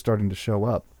words are starting to show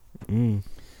up. Mm.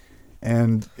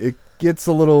 And it gets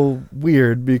a little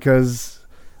weird because,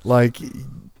 like,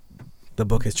 The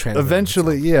book is translated.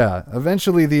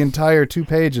 eventually the entire 2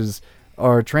 pages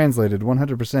are translated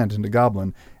 100% into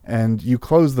Goblin, and you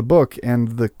close the book,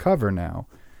 and the cover now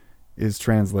is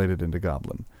translated into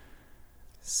Goblin.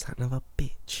 Son of a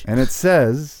bitch. And it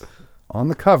says on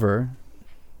the cover,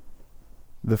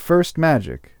 "The First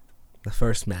Magic," The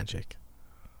first magic.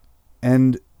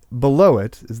 and below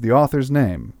it is the author's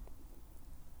name,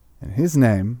 and his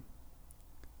name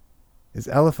is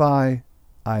Eliphi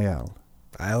I.L.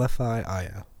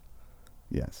 L-F-I-I-L.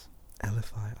 Yes.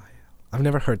 L-F-I-I-L. I've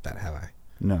never heard that, have I?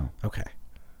 No. Okay.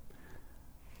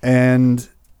 And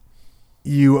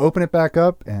you open it back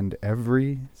up, and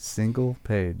every single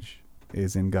page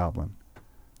is in Goblin.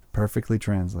 Perfectly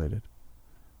translated.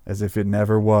 As if it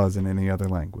never was in any other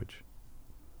language.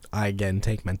 I again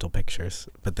take mental pictures,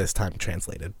 but this time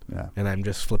translated. Yeah. And I'm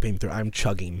just flipping through. I'm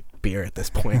chugging beer at this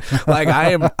point. Like,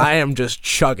 I am just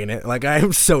chugging it. Like, I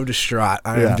am so distraught.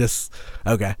 I am just...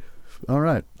 Okay. All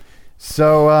right.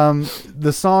 So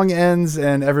the song ends,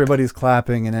 and everybody's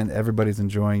clapping, and everybody's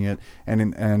enjoying it.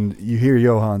 And you hear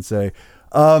Johann say,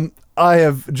 I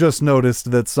have just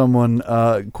noticed that someone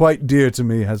quite dear to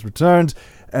me has returned,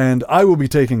 and I will be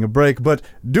taking a break, but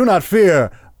do not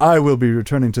fear. I will be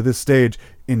returning to this stage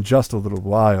in just a little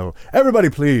while. Everybody,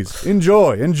 please,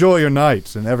 enjoy your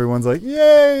night. And everyone's like,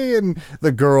 yay! And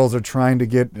the girls are trying to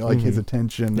get his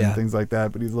attention and things like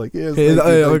that. But he's like, yes,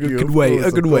 A good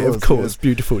way, of course.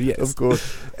 Beautiful, yes. Of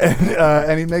course.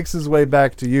 And he makes his way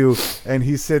back to you, and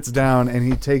he sits down, and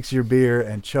he takes your beer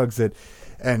and chugs it.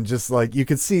 And just like you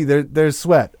could see, there's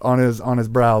sweat on his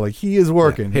brow. Like, he is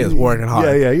working. He is working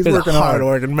hard. Yeah, he's working hard.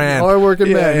 Hard-working man.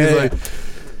 Hard-working man. Yeah, He's like,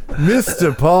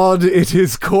 Mr. Pod, it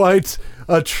is quite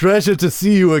a treasure to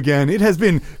see you again. It has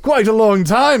been quite a long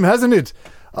time, hasn't it?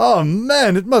 Oh,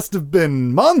 man, it must have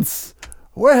been months.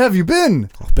 Where have you been?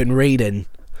 I've been reading.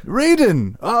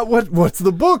 Reading? What's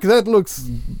the book? That looks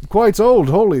quite old.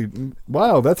 Holy,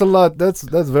 wow, that's a lot. That's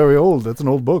very old. That's an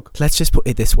old book. Let's just put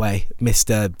it this way,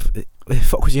 Mr.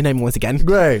 What was your name once again?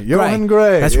 Gray. Johann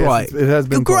Gray. That's yes, right. It has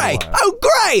been Gray. quite a while. Oh,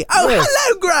 Gray. Oh, Yes.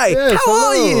 hello, Gray. Yes, How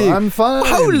are hello. you? I'm fine.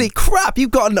 Holy crap,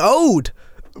 you've gotten old.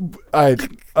 I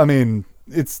mean,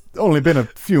 it's only been a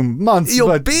few months. Your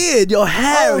but beard, your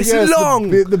hair is yes, long.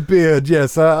 The beard,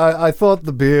 yes. I thought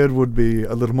the beard would be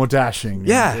a little more dashing.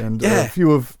 Yeah, And yeah. a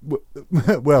few of,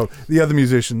 the other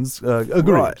musicians agreed.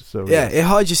 Right. So, Yeah, it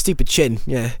hides your stupid chin.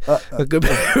 Yeah. A good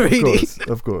reading.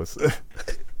 Of course.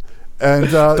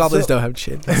 And Goblins don't have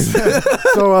chins.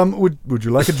 so would you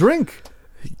like a drink?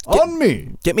 On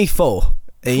me. Get me 4.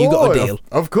 And you got a deal.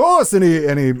 Of course.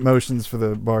 Any motions for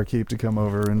the barkeep to come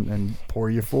over and pour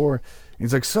you 4.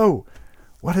 He's like, so,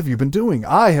 what have you been doing?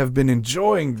 I have been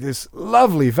enjoying this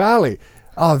lovely valley.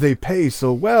 They pay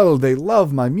so well. They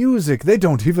love my music. They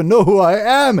don't even know who I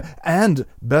am. And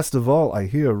best of all, I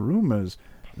hear rumors.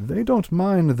 They don't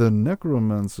mind the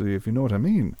necromancy, if you know what I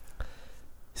mean.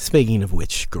 Speaking of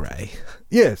which, Gray,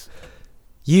 Yes.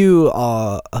 you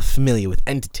are familiar with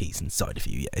entities inside of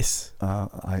you, yes?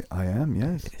 I am,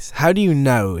 yes. Yes. How do you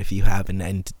know if you have an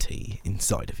entity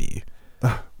inside of you?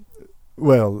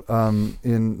 Well,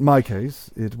 in my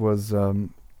case, it was,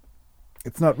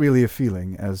 it's not really a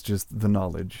feeling as just the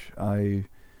knowledge.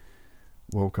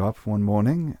 woke up one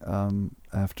morning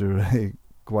after a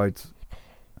quite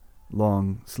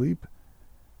long sleep,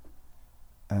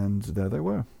 and there they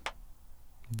were.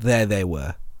 There they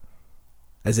were.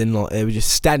 As in, like, they were just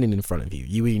standing in front of you.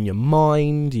 You were in your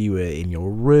mind, you were in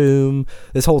your room.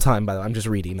 This whole time, by the way, I'm just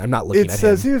reading. I'm not looking at him.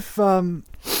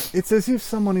 It's as if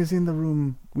someone is in the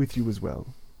room with you as well.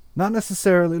 Not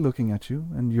necessarily looking at you,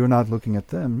 and you're not looking at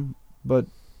them, but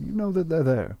you know that they're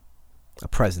there. A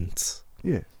presence.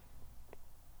 Yeah.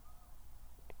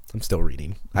 I'm still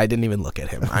reading. I didn't even look at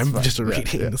him. I'm fine. just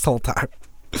reading this whole time.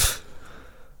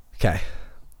 Okay.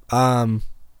 Fuck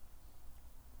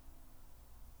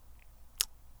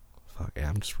yeah,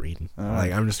 I'm just reading.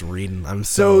 I'm just reading.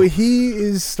 So he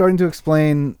is starting to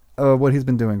explain what he's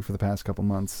been doing for the past couple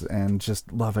months and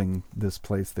just loving this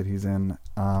place that he's in.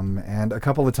 And a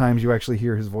couple of times you actually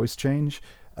hear his voice change,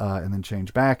 and then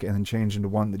change back, and then change into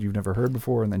one that you've never heard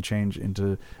before, and then change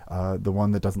into the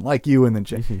one that doesn't like you, and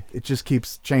then it just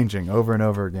keeps changing over and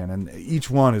over again. And each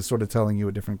one is sort of telling you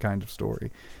a different kind of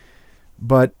story.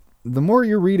 But the more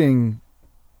you're reading,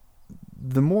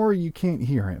 the more you can't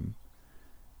hear him.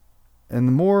 And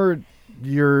the more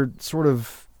you're sort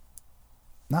of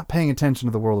not paying attention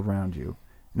to the world around you.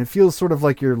 And it feels sort of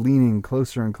like you're leaning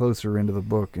closer and closer into the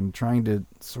book and trying to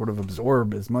sort of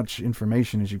absorb as much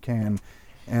information as you can.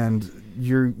 And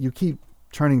you keep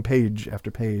turning page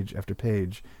after page after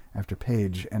page after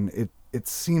page. And it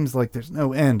seems like there's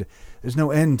no end. There's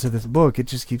no end to this book. It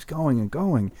just keeps going and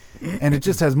going. And it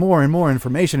just has more and more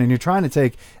information. And you're trying to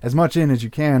take as much in as you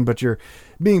can, but you're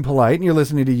being polite and you're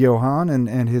listening to Johann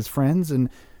and his friends.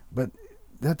 But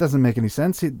that doesn't make any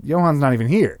sense. Johann's not even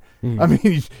here. I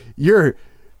mean, you're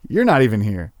not even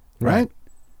here, right?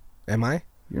 Am I?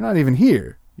 You're not even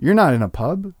here. You're not in a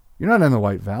pub. You're not in the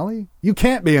White Valley. You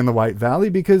can't be in the White Valley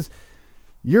because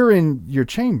you're in your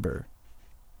chamber.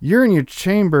 You're in your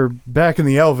chamber back in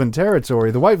the Elven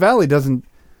territory. The White Valley doesn't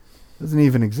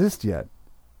even exist yet.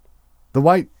 The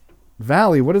White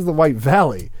Valley, what is the White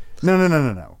Valley?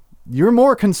 No. You're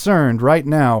more concerned right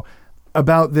now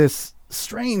about this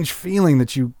strange feeling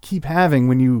that you keep having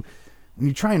when you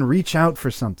try and reach out for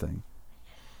something.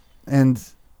 And,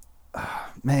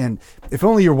 man, if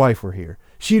only your wife were here,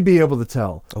 she'd be able to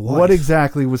tell what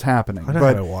exactly was happening. I don't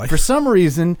have a wife. For some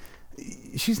reason,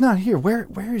 she's not here.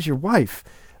 Where is your wife?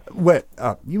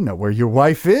 You know where your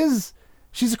wife is.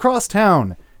 She's across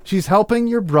town. She's helping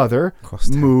your brother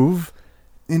move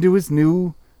into his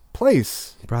new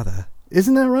place. Brother.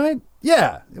 Isn't that right?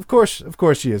 Yeah, of course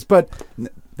she is. But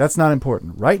that's not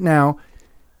important. Right now,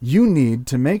 you need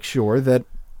to make sure that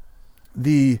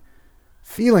the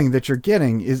feeling that you're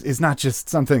getting is not just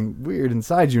something weird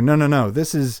inside you. No.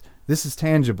 This is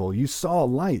tangible. You saw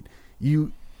light.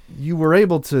 You were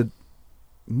able to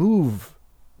move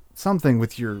something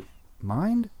with your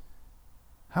mind.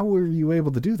 How were you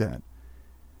able to do that?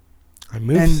 I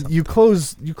moved. And something. you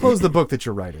close the book that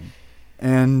you're writing,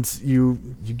 and you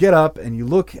get up and you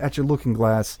look at your looking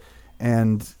glass,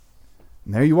 and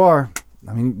there you are.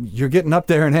 I mean, you're getting up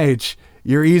there in age.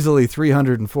 You're easily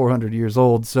 300 and 400 years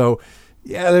old. So,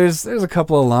 yeah, there's a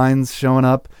couple of lines showing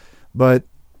up, but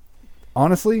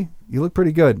honestly, you look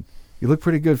pretty good. You look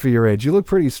pretty good for your age. You look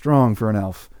pretty strong for an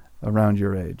elf around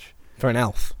your age. For an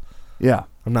elf. Yeah.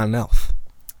 I'm not an elf.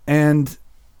 And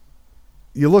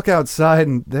you look outside,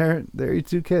 and there are your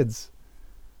two kids.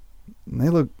 And they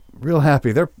look real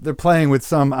happy. They're playing with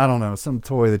some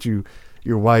toy that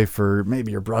your wife or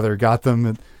maybe your brother got them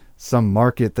at some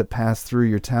market that passed through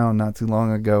your town not too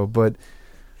long ago. But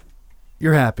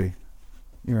you're happy.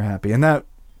 You're happy. And that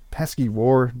pesky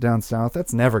war down south,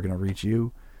 that's never going to reach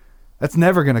you. That's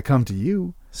never going to come to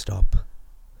you. Stop.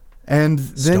 And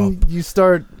then you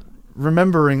start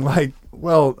remembering, like,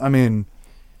 well, I mean,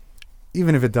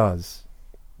 even if it does,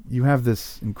 you have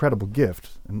this incredible gift,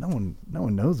 and no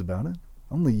one knows about it.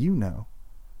 Only you know.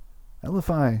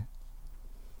 Elifai,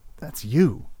 that's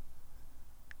you.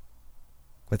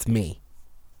 That's me.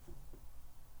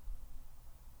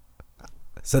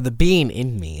 So the being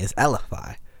in me is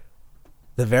Elifai,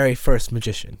 the very first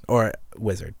magician or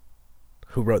wizard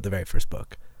who wrote the very first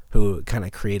book, who kind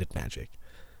of created magic.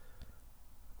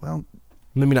 Well,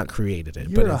 maybe not created it,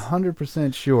 you're but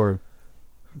 100% sure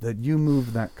that you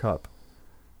moved that cup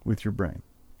with your brain.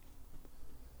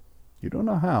 You don't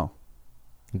know how.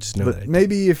 I just know but that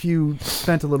maybe if you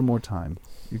spent a little more time,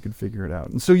 you could figure it out.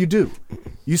 And so you do.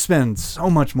 You spend so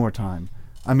much more time.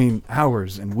 I mean,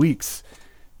 hours and weeks,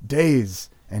 days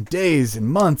and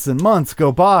months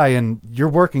go by, and you're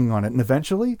working on it. And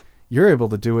eventually, you're able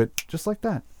to do it just like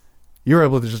that. You're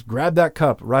able to just grab that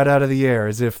cup right out of the air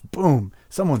as if, boom,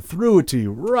 someone threw it to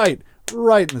you right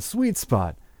in the sweet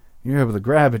spot. You're able to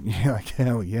grab it, and you're like,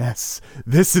 hell yes,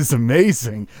 this is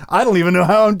amazing. I don't even know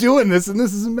how I'm doing this, and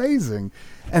this is amazing.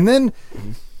 And then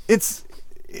it's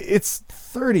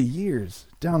 30 years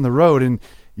down the road, and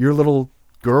your little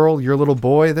girl, your little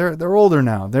boy, they're older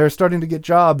now. They're starting to get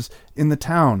jobs in the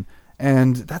town,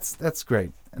 and that's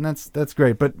great. And that's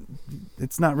great, but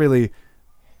it's not really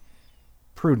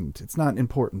prudent. It's not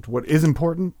important. What is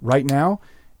important right now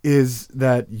is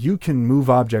that you can move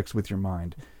objects with your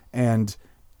mind. And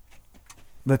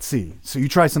let's see. So you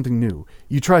try something new.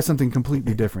 You try something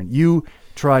completely different. You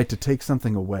try to take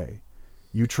something away.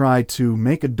 You try to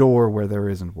make a door where there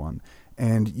isn't one.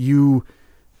 And you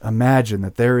imagine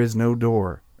that there is no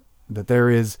door, that there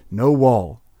is no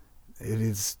wall. It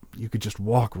is, you could just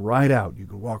walk right out. You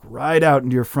could walk right out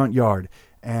into your front yard.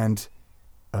 And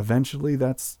eventually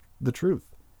that's the truth.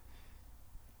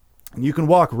 And you can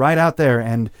walk right out there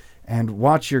and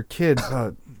watch your kids.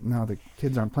 No, the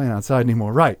kids aren't playing outside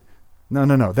anymore. Right.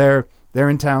 No. They're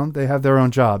in town. They have their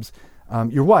own jobs.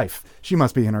 Your wife, she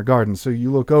must be in her garden. So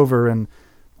you look over and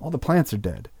all the plants are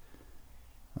dead.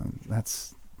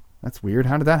 That's weird.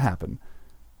 How did that happen?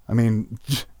 I mean,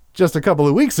 just a couple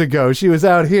of weeks ago, she was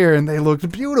out here and they looked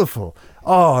beautiful.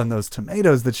 Oh, and those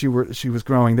tomatoes that she was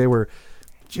growing, they were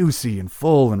juicy and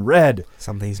full and red.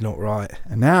 Something's not right.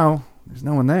 And now there's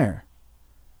no one there.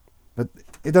 But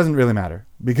it doesn't really matter,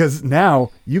 because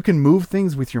now you can move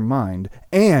things with your mind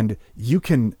and you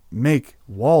can make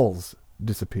walls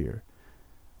disappear.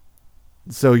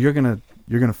 So you're going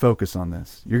to focus on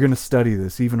this. You're going to study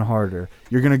this even harder.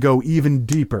 You're going to go even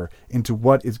deeper into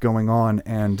what is going on,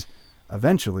 and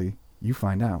eventually you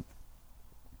find out.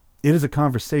 It is a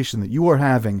conversation that you are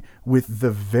having with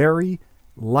the very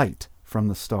light from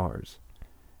the stars.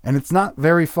 And it's not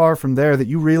very far from there that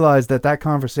you realize that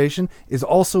conversation is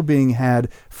also being had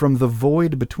from the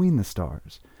void between the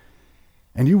stars.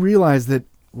 And you realize that,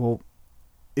 well,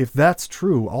 if that's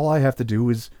true, all I have to do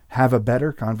is have a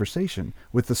better conversation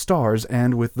with the stars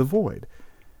and with the void.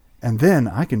 And then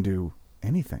I can do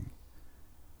anything.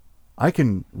 I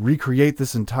can recreate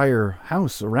this entire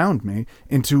house around me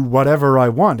into whatever I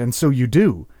want. And so you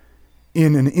do.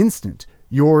 In an instant,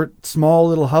 your small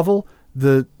little hovel,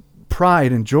 the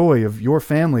pride and joy of your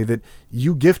family that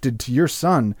you gifted to your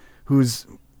son, who's,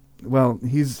 well,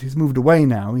 he's moved away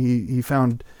now. He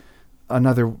found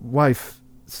another wife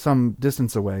some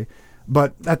distance away,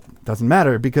 but that doesn't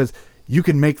matter, because you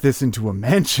can make this into a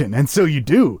mansion, and so you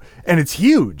do, and it's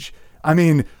huge. I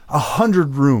mean,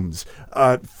 100 rooms,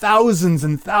 thousands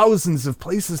and thousands of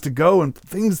places to go and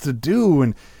things to do,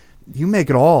 and you make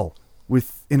it all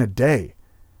within a day.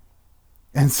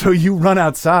 And so you run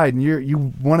outside and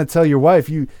you want to tell your wife,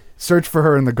 you search for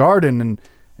her in the garden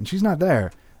and she's not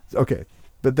there. Okay,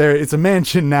 but it's a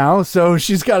mansion now, so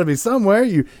she's got to be somewhere.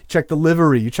 You check the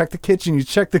livery, you check the kitchen, you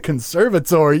check the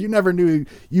conservatory. You never knew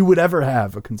you would ever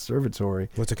have a conservatory.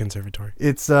 What's a conservatory?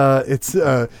 It's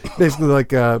basically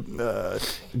like a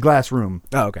glass room.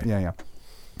 Oh, okay. Yeah.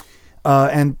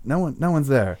 And no one's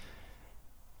there.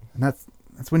 And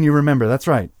that's when you remember. That's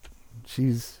right.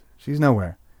 She's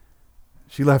nowhere.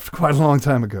 She left quite a long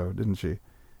time ago, didn't she?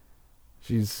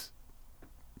 She's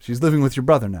living with your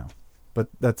brother now, but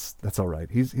that's all right.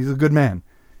 He's a good man.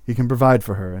 He can provide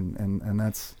for her, and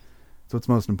that's what's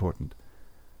most important.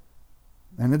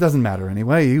 And it doesn't matter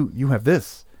anyway. You have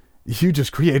this. You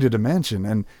just created a mansion,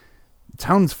 and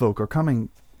townsfolk are coming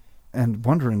and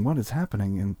wondering what is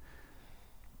happening, and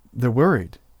they're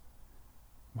worried.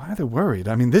 Why are they worried?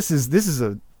 I mean, this is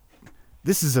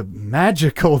a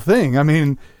magical thing. I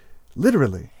mean,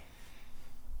 literally.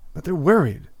 But they're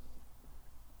worried.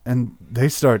 And they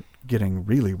start getting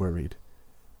really worried.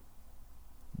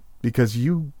 Because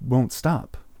you won't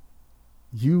stop.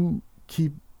 You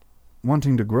keep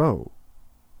wanting to grow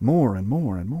more and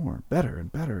more and more, better and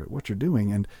better at what you're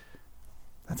doing. And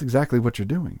that's exactly what you're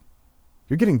doing.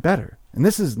 You're getting better. And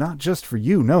this is not just for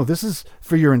you. No, this is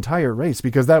for your entire race.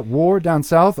 Because that war down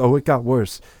south, it got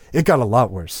worse. It got a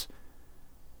lot worse.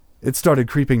 It started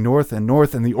creeping north, and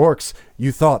the orcs,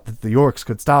 you thought that the orcs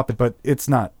could stop it, but it's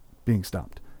not being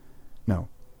stopped. No.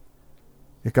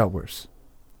 It got worse.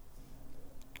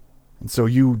 And so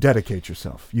you dedicate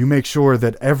yourself. You make sure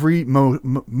that every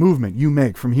movement you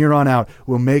make from here on out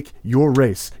will make your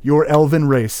race, your elven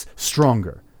race,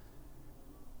 stronger.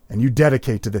 And you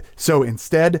dedicate to so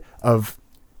instead of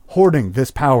hoarding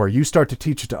this power, you start to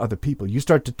teach it to other people. You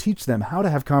start to teach them how to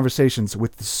have conversations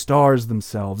with the stars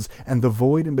themselves and the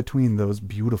void in between those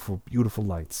beautiful, beautiful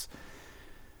lights.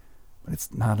 But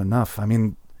it's not enough. I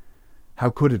mean, how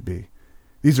could it be?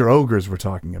 These are ogres we're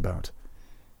talking about.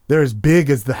 They're as big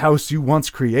as the house you once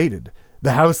created.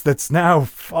 The house that's now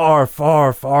far,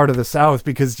 far, far to the south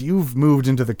because you've moved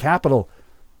into the capital.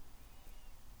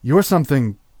 You're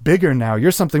something bigger now.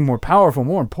 You're something more powerful,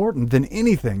 more important than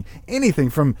anything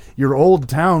from your old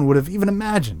town would have even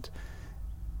imagined.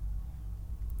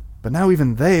 But now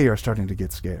even they are starting to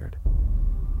get scared.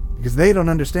 Because they don't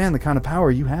understand the kind of power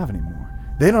you have anymore.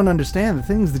 They don't understand the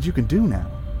things that you can do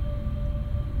now.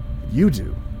 You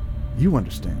do. You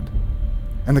understand.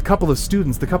 And the couple of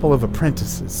students, the couple of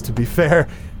apprentices, to be fair,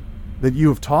 that you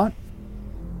have taught,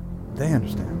 they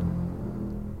understand.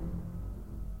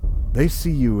 They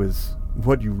see you as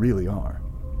what you really are.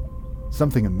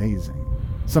 Something amazing.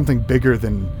 Something bigger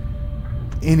than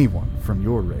anyone from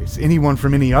your race. Anyone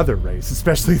from any other race,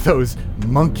 especially those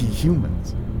monkey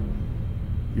humans.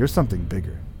 You're something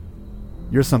bigger.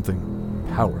 You're something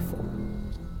powerful.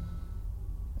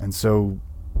 And so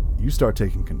you start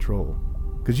taking control.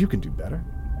 Because you can do better.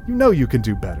 You know you can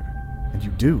do better. And you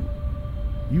do.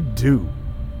 You do.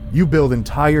 You build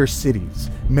entire cities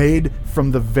made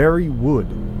from the very wood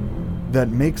that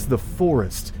makes the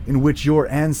forest in which your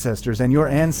ancestors and your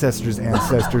ancestors'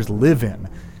 ancestors live in.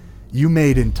 You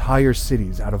made entire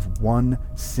cities out of one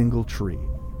single tree.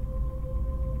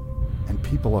 And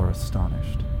people are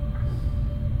astonished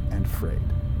and afraid.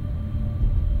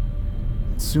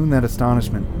 And soon that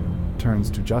astonishment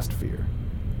turns to just fear.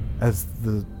 As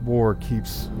the war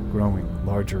keeps growing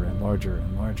larger and larger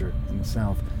and larger in the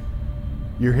south,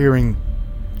 you're hearing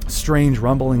strange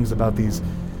rumblings about these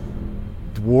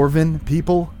dwarven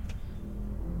people,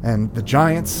 and the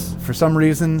giants, for some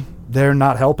reason, they're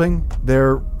not helping.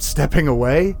 They're stepping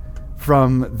away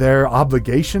from their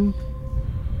obligation.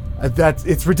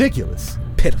 It's ridiculous.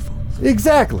 Pitiful.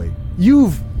 Exactly.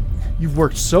 You've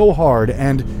worked so hard,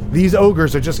 and these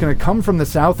ogres are just going to come from the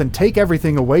south and take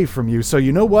everything away from you. So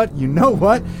you know what?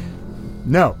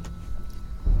 No.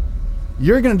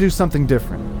 You're going to do something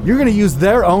different. You're going to use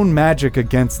their own magic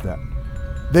against them.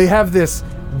 They have this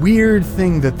weird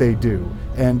thing that they do,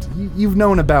 and you've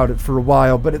known about it for a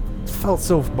while, but it felt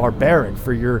so barbaric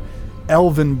for your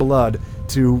elven blood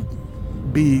to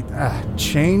be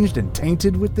changed and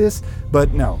tainted with this.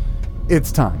 But no,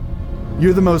 it's time.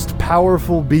 You're the most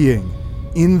powerful being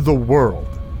in the world.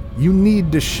 You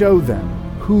need to show them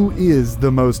who is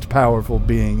the most powerful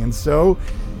being. And so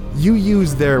you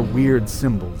use their weird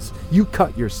symbols. You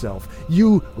cut yourself.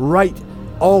 You write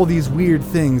all these weird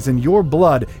things in your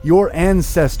blood, your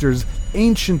ancestors'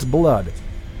 ancient blood.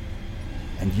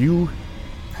 And you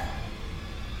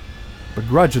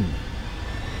begrudgingly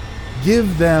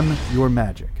give them your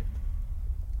magic.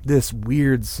 This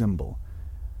weird symbol.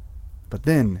 But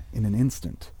then, in an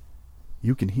instant,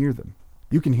 you can hear them.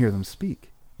 You can hear them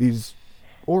speak. These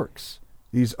orcs,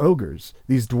 these ogres,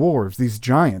 these dwarves, these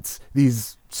giants,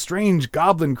 these strange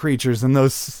goblin creatures, and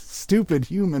those stupid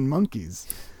human monkeys.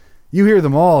 You hear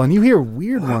them all, and you hear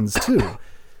weird ones, too.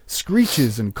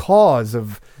 Screeches and caws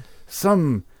of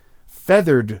some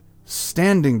feathered,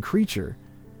 standing creature.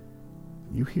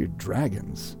 You hear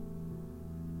dragons.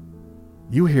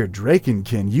 You hear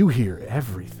Drakenkin. You hear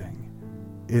everything.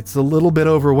 It's a little bit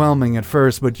overwhelming at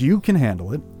first, but you can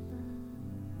handle it.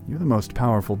 You're the most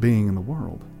powerful being in the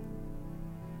world.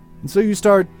 And so you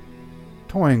start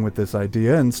toying with this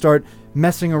idea and start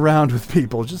messing around with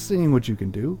people, just seeing what you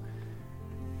can do.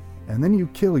 And then you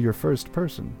kill your first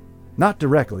person. Not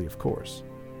directly, of course.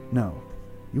 No,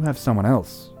 you have someone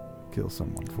else kill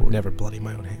someone for you. Never bloody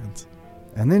my own hands.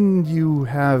 And then you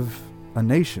have a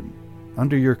nation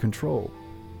under your control.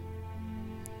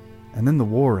 And then the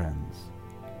war ends.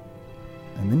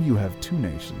 And then you have 2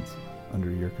 nations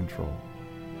under your control.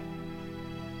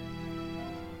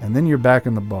 And then you're back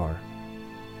in the bar.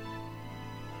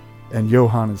 And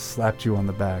Johann has slapped you on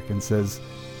the back and says,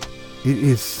 "It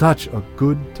is such a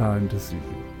good time to see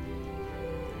you."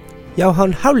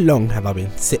 Johann, how long have I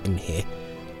been sitting here?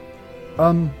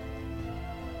 A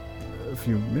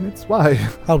few minutes. Why?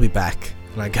 I'll be back.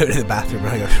 And I go to the bathroom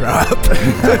and I go throw up.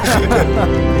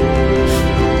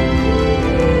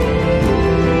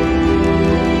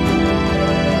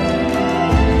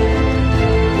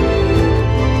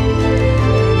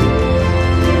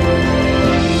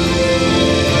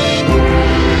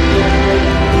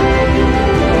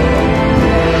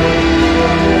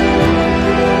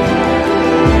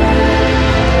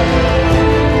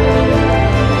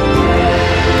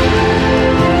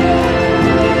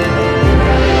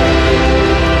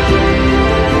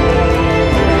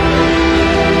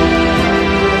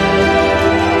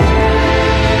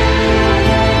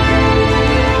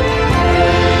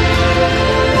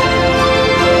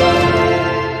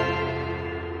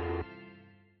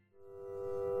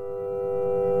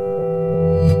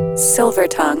 Silver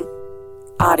Tongue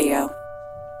Audio.